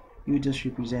later. You just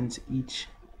represent each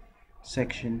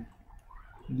section,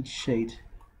 each shade,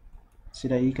 so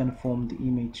that you can form the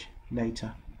image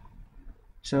later.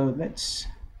 So let's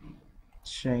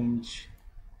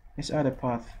add a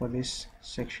path for this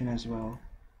section as well.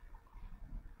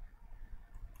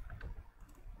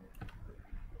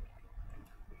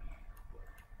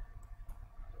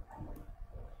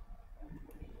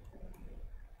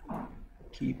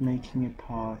 Keep making a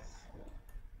path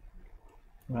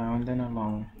round and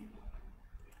along,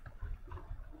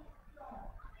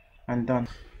 and done.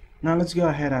 Now let's go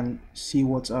ahead and see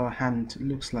what our hand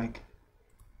looks like.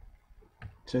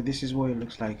 So this is what it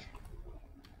looks like.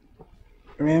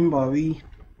 Remember, we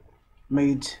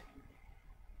made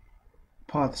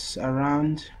paths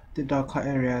around the darker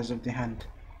areas of the hand.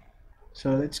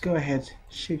 So let's go ahead,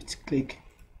 shift click,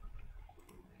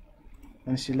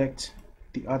 and select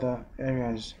the other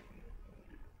areas,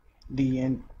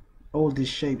 all the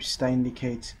shapes that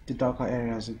indicate the darker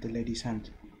areas of the lady's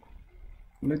hand.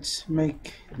 Let's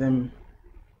make them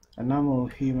a normal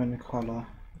human color,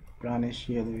 brownish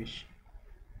yellowish,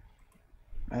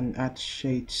 and add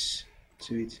shades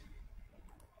to it.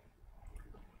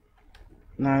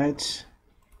 Now let's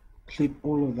clip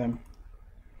all of them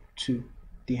to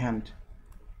the hand.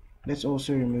 Let's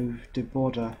also remove the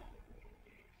border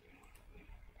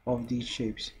of these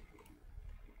shapes.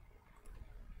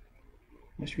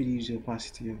 Let's reduce the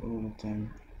opacity of all of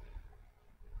them.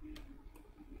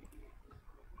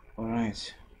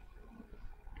 Alright,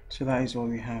 so that is all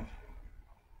we have.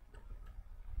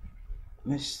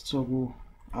 Let's toggle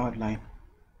outline.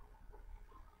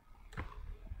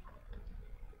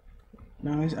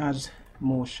 Now let's add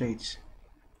more shades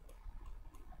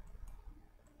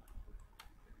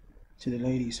to the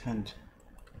lady's hand.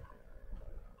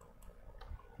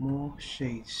 More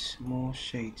shades, more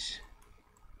shades.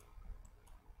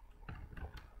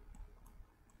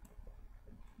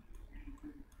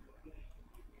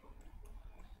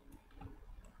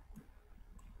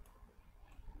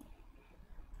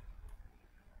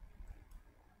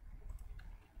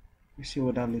 You see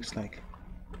what that looks like.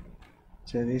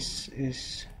 So this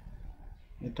is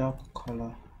a dark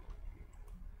color.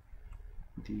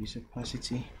 Use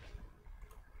opacity,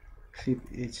 clip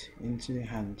it into the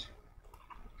hand,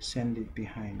 send it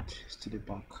behind to the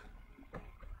back.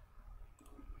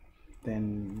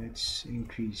 Then let's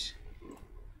increase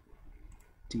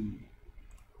the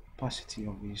opacity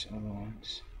of these other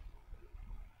ones.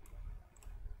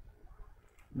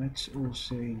 Let's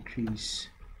also increase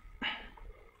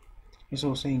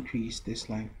this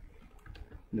line.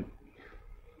 Look.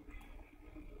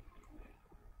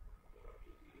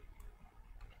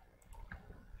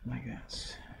 Like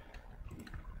that.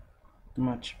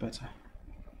 Much better.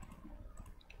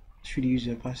 Should use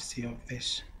the opacity of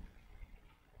this.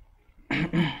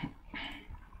 Let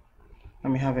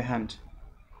me have a hand.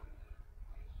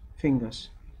 Fingers.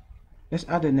 Let's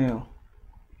add a nail.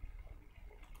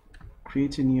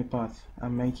 Create a new path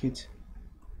and make it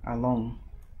along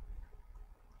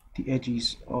the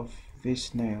edges of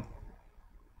this nail.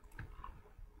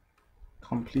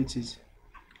 Complete it.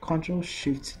 Ctrl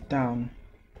Shift down.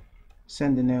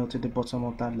 Send the nail to the bottom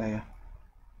of that layer.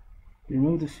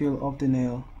 Remove the fill of the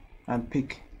nail and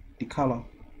pick the color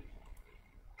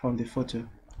from the photo.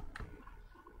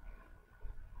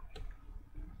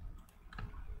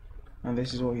 And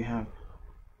this is what we have.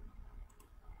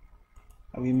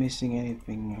 Are we missing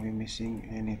anything? Are we missing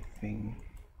anything?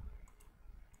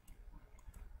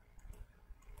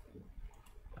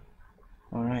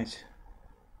 Alright.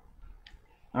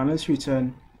 Now let's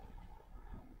return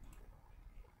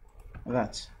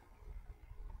that.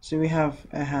 So we have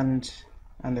a hand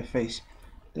and a face.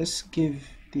 Let's give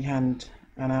the hand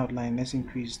an outline. Let's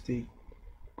increase the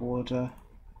border.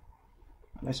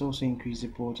 Let's also increase the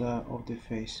border of the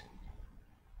face.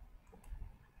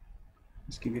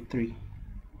 Let's give it 3.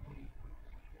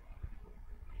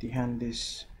 The hand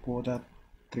is border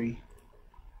 3.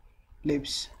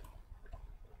 Lips,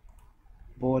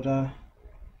 border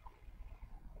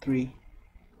 3.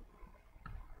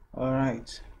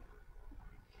 Alright.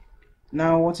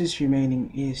 Now what is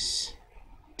remaining is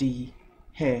the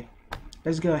hair.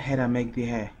 Let's go ahead and make the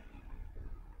hair.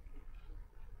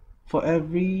 For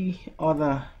every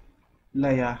other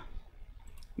layer,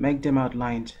 make them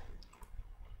outlined.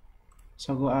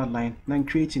 So go outline, then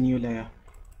create a new layer.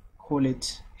 Call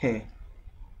it hair.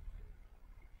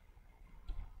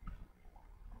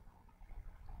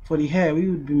 For the hair, we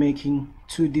would be making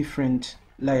 2 different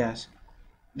layers.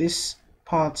 This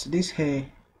part, this hair,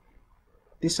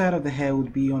 this side of the hair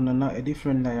would be on a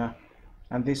different layer,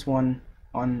 and this one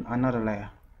on another layer.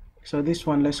 So this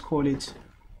one, let's call it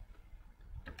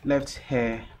left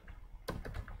hair.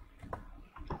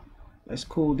 Let's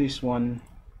call this one,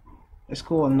 let's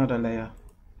call another layer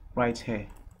right hair.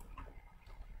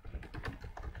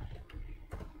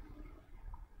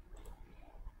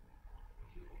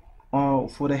 Oh,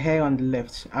 for the hair on the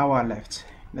left, our left,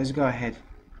 let's go ahead,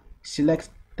 select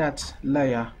that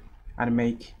layer and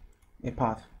make a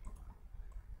path.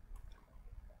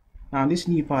 Now this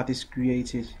new path is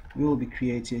created, will be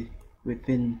created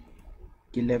within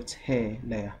the left hair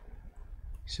layer.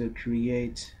 So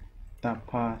create that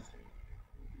path,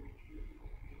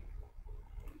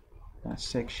 that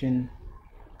section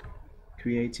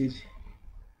created.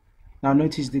 Now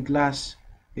notice the glass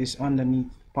is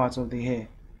underneath part of the hair.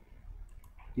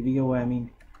 If you get what I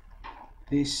mean,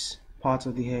 this part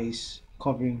of the hair is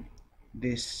covering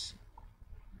this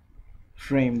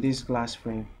frame, this glass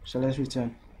frame. So let's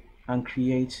return and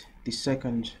create the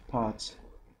second part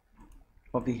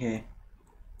of the hair.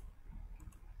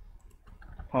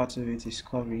 Part of it is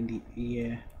covering the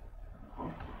ear.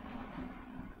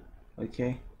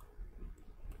 Okay.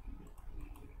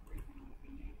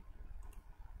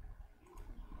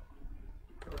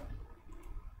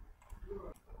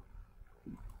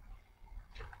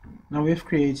 Now we've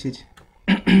created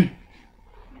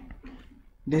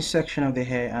this section of the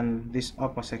hair and this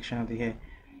upper section of the hair.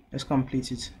 Let's complete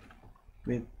it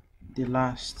with the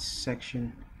last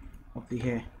section of the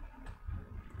hair,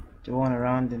 the one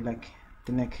around the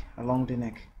neck, along the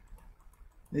neck.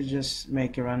 Let's just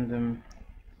make a random,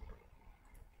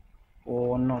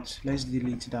 or not, let's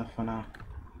delete that for now.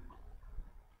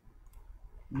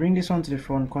 Bring this one to the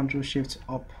front, Ctrl Shift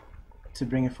up to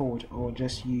bring it forward, or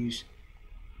just use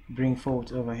bring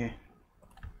forward over here,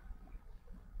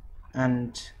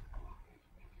 and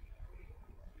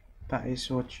that is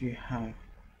what you have.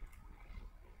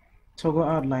 Toggle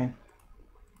outline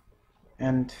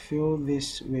and fill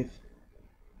this with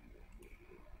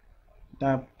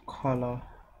that color,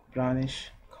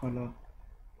 brownish color.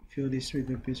 Fill this with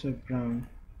a bit of brown.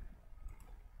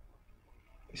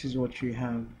 This is what you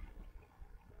have.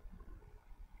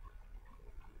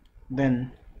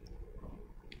 Then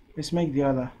let's make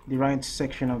the right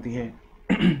section of the hair.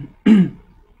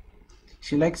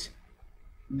 Select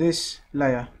this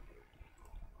layer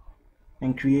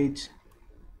and create,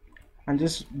 and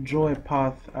just draw a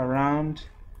path around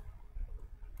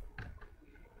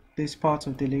this part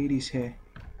of the lady's hair.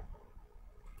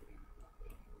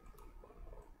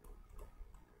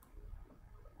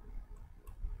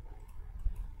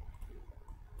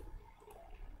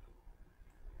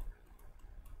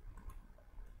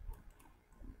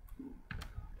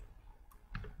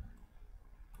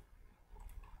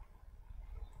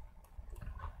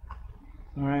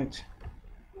 Alright,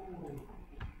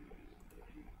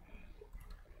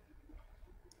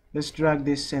 let's drag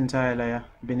this entire layer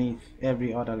beneath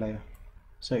every other layer,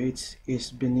 so it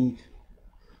is beneath.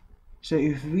 So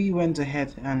if we went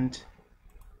ahead and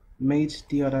made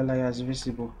the other layers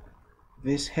visible,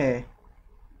 this hair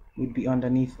would be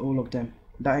underneath all of them.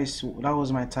 That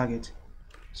was my target.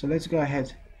 So let's go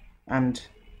ahead and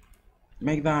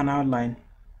make that an outline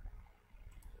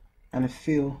and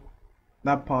fill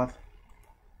that path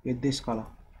with this color.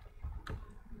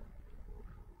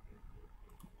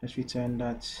 Let's return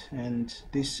that, and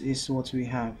this is what we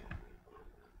have.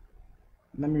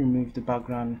 Let me remove the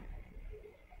background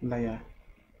layer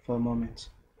for a moment.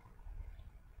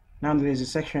 Now there is a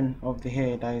section of the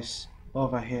hair that is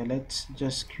over here. Let's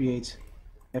just create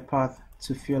a path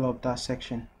to fill up that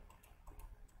section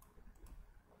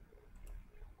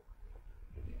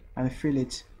and fill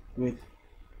it with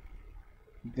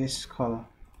this color.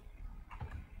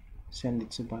 Send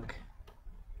it to back.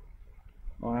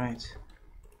 Alright,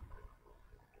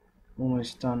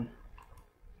 almost done.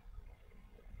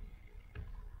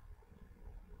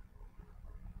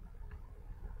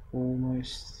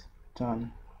 Almost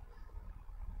done.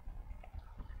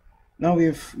 Now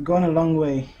we've gone a long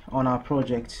way on our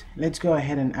project. Let's go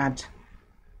ahead and add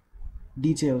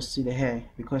details to the hair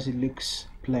because it looks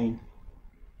plain.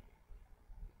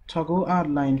 Toggle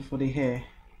outline for the hair,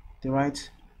 the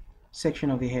right section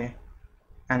of the hair,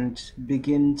 and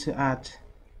begin to add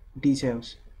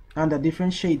details. And the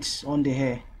different shades on the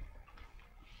hair,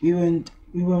 we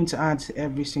won't add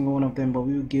every single one of them, but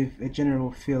we will give a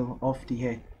general feel of the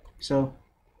hair. So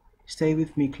stay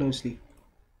with me closely.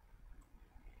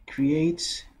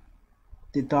 Create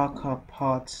the darker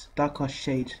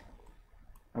shade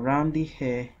around the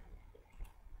hair,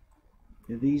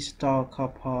 these darker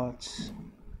parts,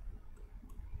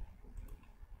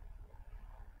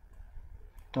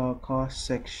 darker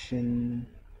section.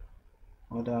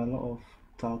 Or there are a lot of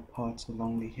dark parts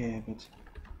along the hair, but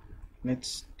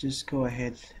let's just go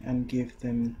ahead and give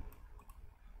them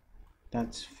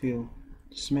that feel.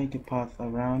 Just make a path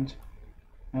around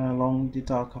and along the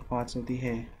darker parts of the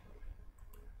hair.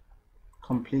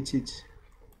 Complete it,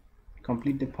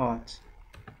 complete the part,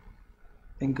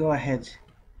 then go ahead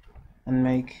and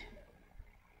make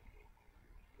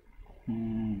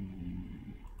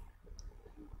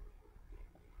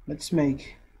let's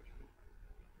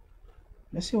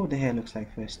see what the hair looks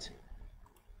like first.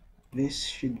 That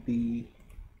should be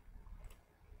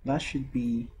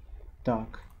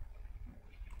dark,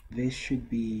 this should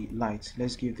be light.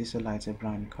 Let's give this a lighter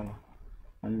brown color,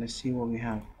 and let's see what we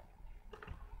have.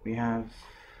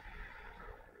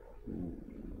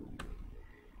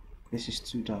 This is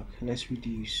too dark. Let's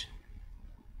reduce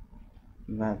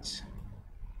that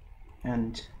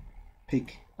and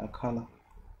pick a color,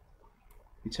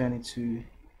 return it to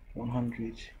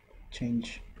 100,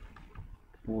 change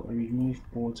or remove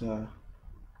border.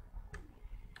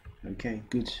 Okay,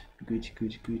 good.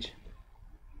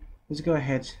 Let's go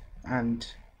ahead and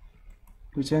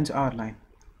return to outline.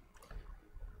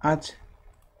 Add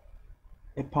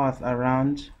a path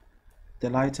around the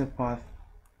lighter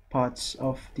parts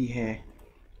of the hair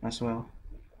as well.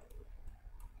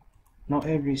 Not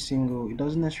every single, it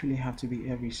doesn't necessarily have to be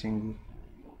every single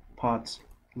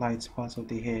light part of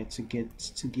the hair to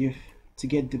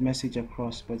get the message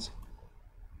across, but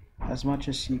as much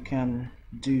as you can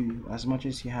do, as much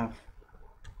as you have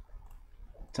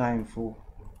time for,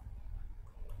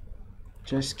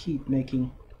 just keep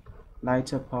making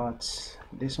lighter parts.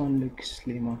 This one looks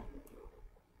slimmer.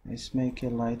 Let's make a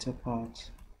lighter part.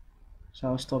 So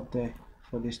I'll stop there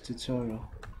for this tutorial.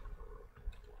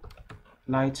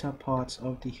 Lighter parts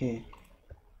of the hair,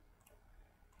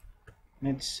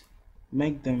 let's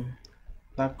make them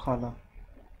that color,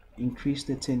 increase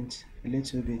the tint a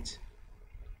little bit,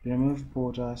 remove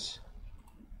borders,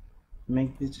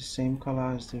 make this the same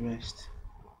color as the rest,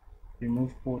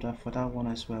 remove border for that one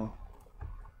as well,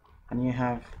 and you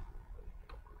have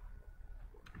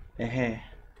a hair.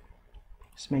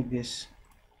 Let's make this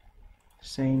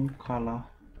same color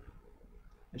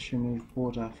Let's remove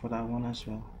border for that one as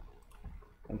well.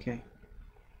 Okay,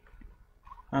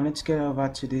 and let's get over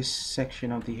to this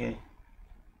section of the hair.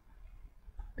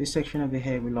 This section of the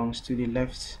hair belongs to the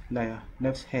left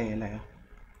hair layer.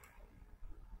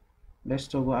 Let's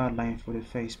toggle outline for the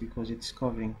face because it's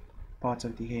covering part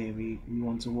of the hair we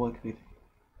want to work with.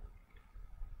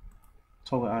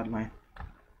 Toggle outline.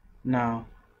 Now,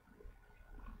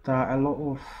 there are a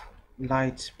lot of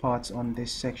light parts on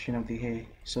this section of the hair,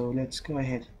 so let's go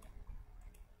ahead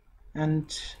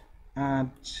and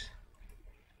add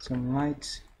some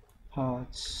light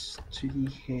parts to the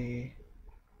hair.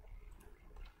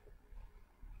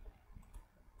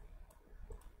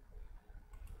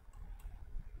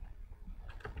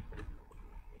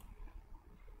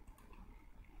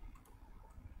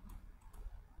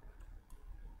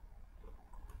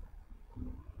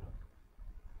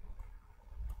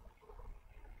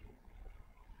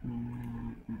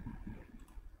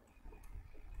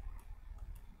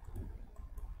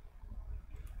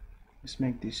 Let's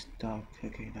make this dark.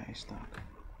 Okay, that is dark.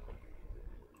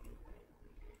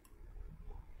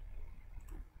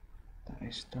 That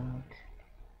is dark.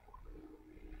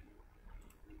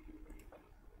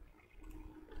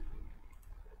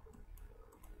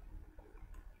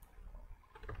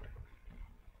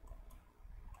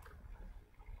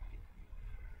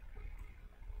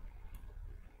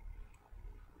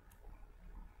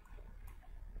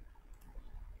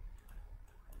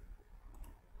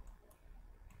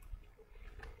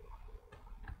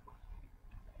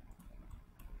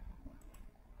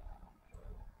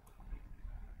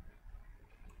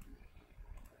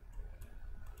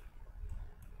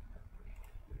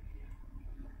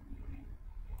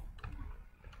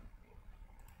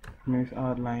 Remove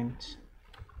outlines.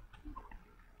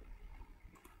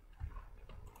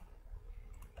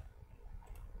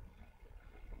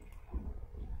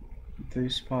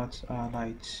 Those parts are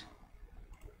light.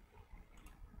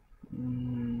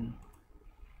 Nope.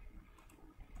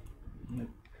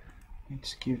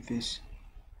 Let's give this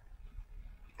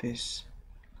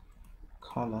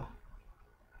color,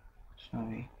 shall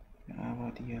we? How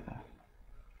about the other?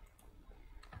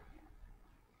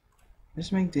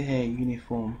 Let's make the hair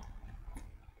uniform.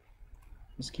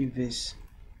 Let's give this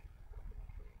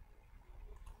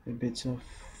a bit of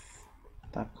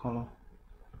that color,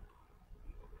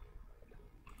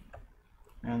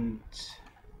 and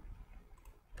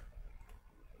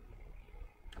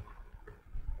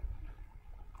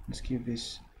let's give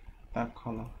this that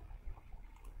color.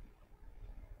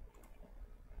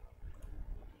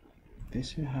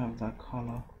 This will have that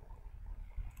color.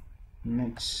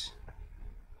 Let's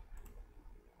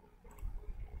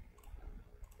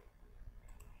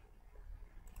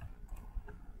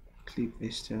clip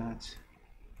this to that.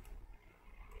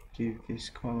 Give this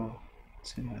color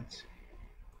to that.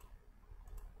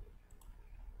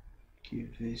 Give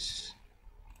this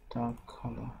dark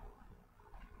color.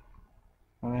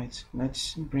 Alright,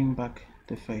 let's bring back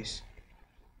the face.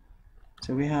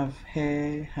 So we have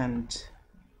hair, hand,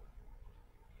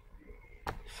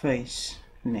 face,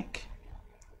 neck.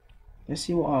 Let's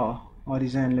see what our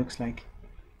design looks like.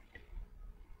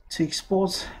 To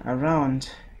export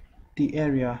around the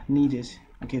area needed,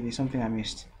 okay, there's something I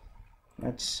missed.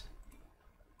 Let's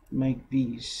make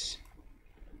these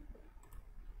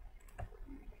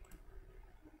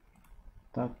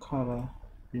that color,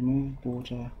 remove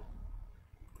border,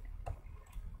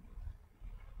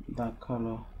 that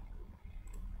color,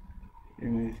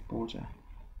 remove border.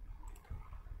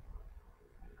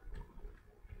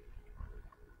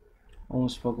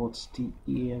 Almost forgot the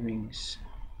earrings.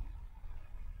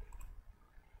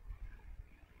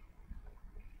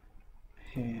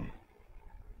 Hair,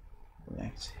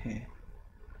 left hair,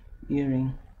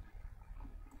 earring,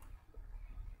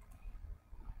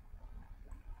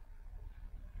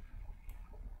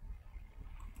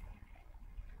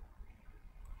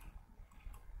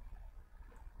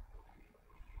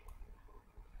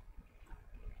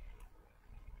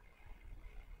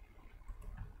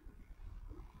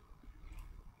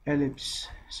 ellipse,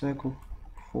 circle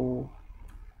for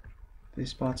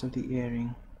this part of the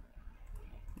earring,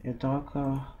 a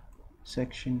darker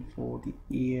section for the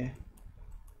ear.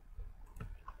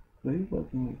 Were you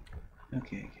working with?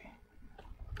 Okay.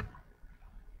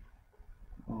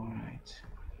 Alright.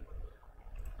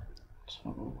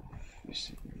 Toggle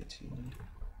visibility.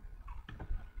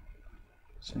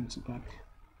 Center back.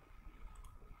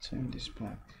 Turn this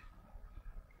back.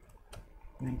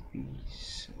 Make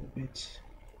these a bit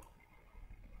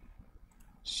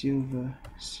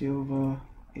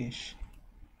silver-ish.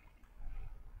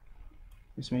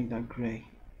 Let's make that gray.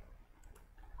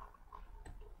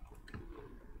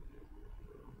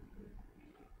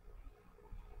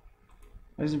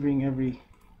 Let's bring every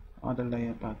other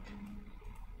layer back.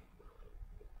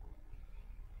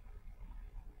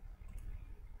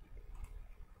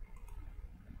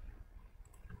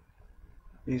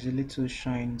 There's a little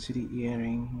shine to the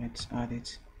earring, let's add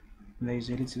it. There's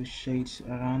a little shade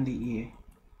around the ear.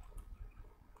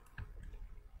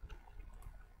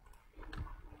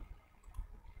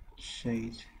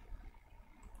 Shade,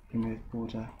 remove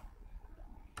border,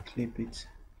 clip it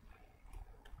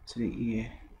to the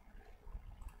ear.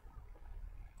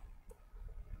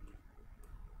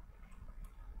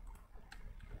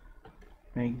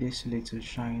 Make this a little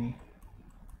shiny.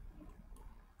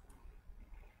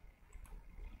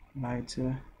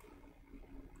 Lighter,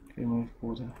 remove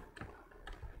border.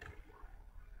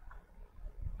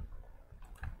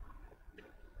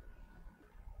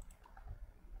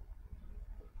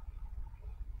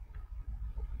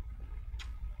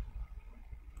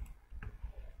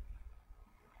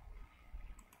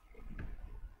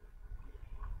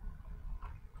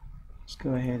 Let's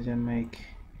go ahead and make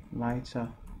lighter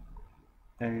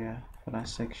area for that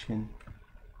section,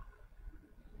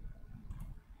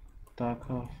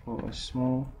 darker for a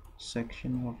small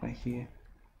section over here.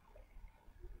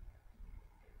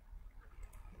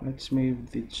 Let's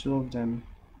move the two of them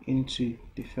into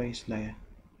the face layer,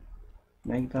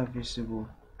 make that visible.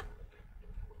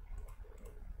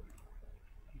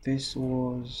 This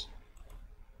was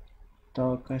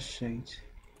darker shade,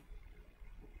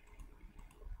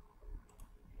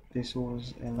 this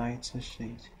was a lighter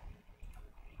shade.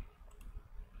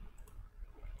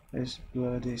 Let's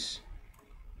blur this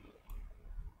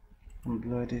and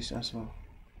blur this as well.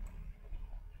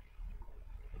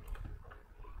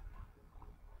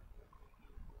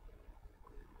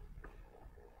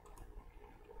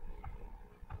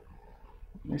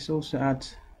 Let's also add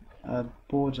a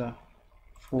border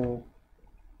for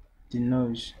the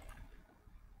nose.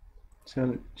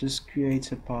 So just create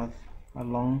a path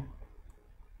along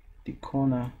the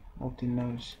corner of the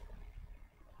nose.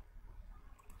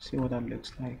 See what that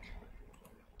looks like.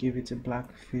 Give it a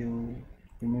black fill,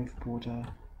 remove border,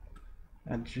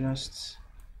 adjust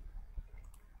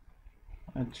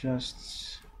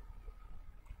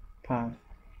path.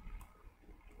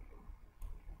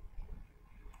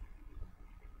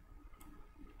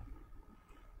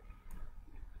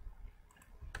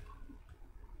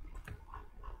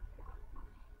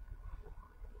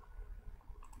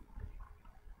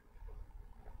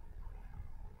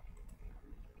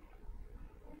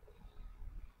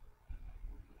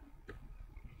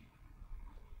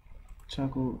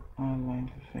 Toggle outline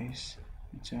for face,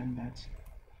 return that.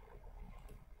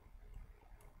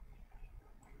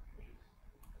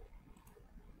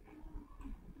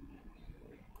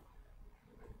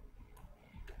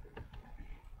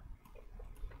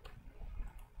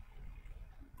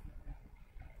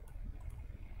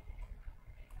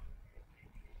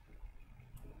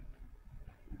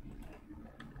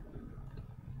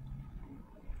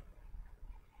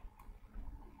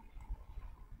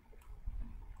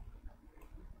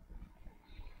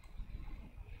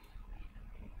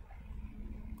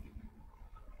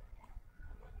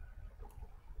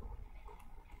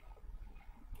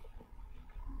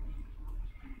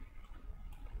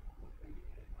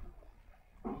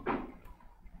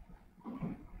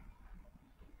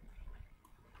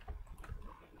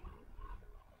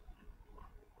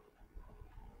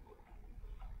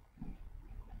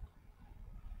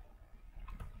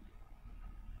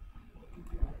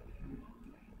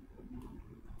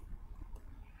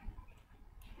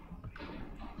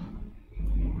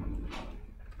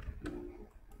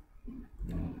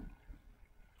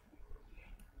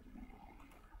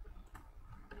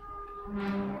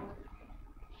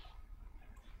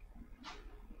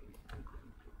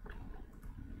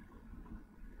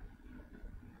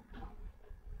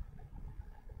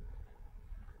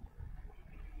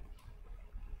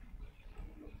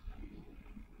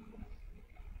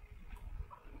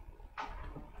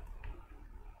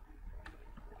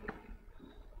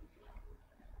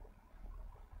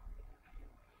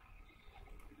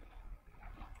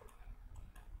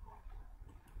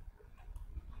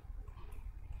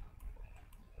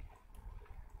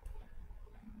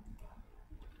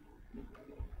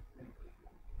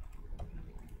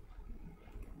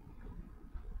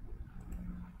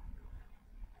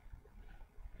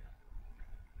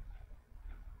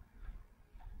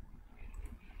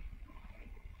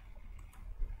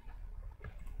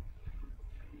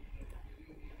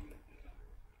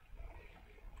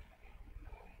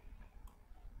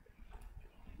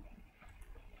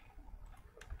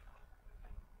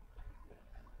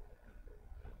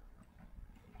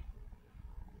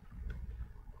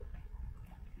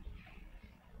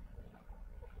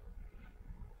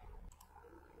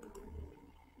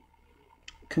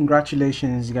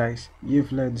 Congratulations guys,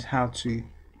 you've learned how to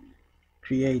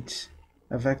create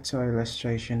a vector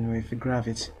illustration with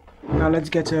Gravit. Now let's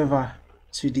get over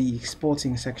to the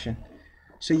exporting section.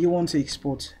 So you want to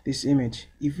export this image.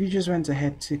 If you just went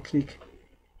ahead to click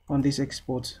on this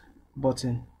export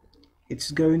button,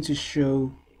 it's going to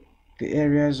show the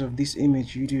areas of this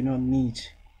image you do not need.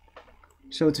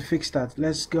 So to fix that,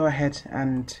 let's go ahead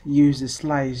and use the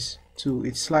slice tool.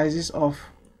 It slices off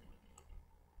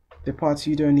the parts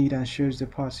you don't need and shows the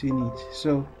parts you need.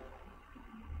 So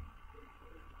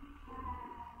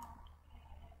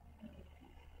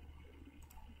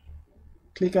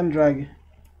click and drag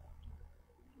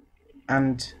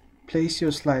and place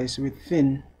your slice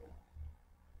within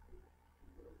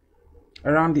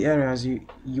around the areas you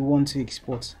want to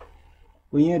export.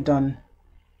 When you're done,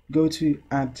 go to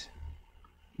add,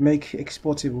 make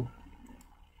exportable,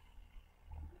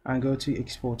 and go to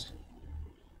export.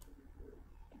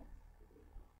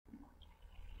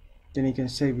 Then you can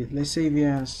save it. Let's save it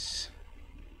as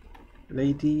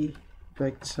lady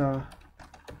vector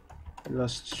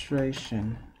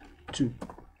illustration 2.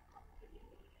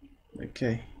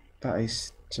 Okay, that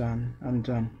is done. I'm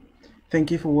done.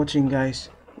 Thank you for watching guys.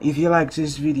 If you liked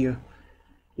this video,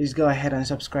 please go ahead and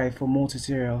subscribe for more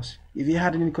tutorials. If you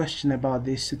had any question about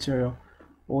this tutorial,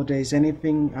 or there's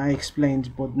anything I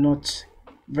explained but not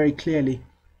very clearly,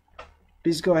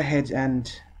 please go ahead and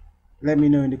let me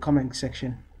know in the comment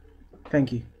section.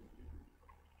 Thank you.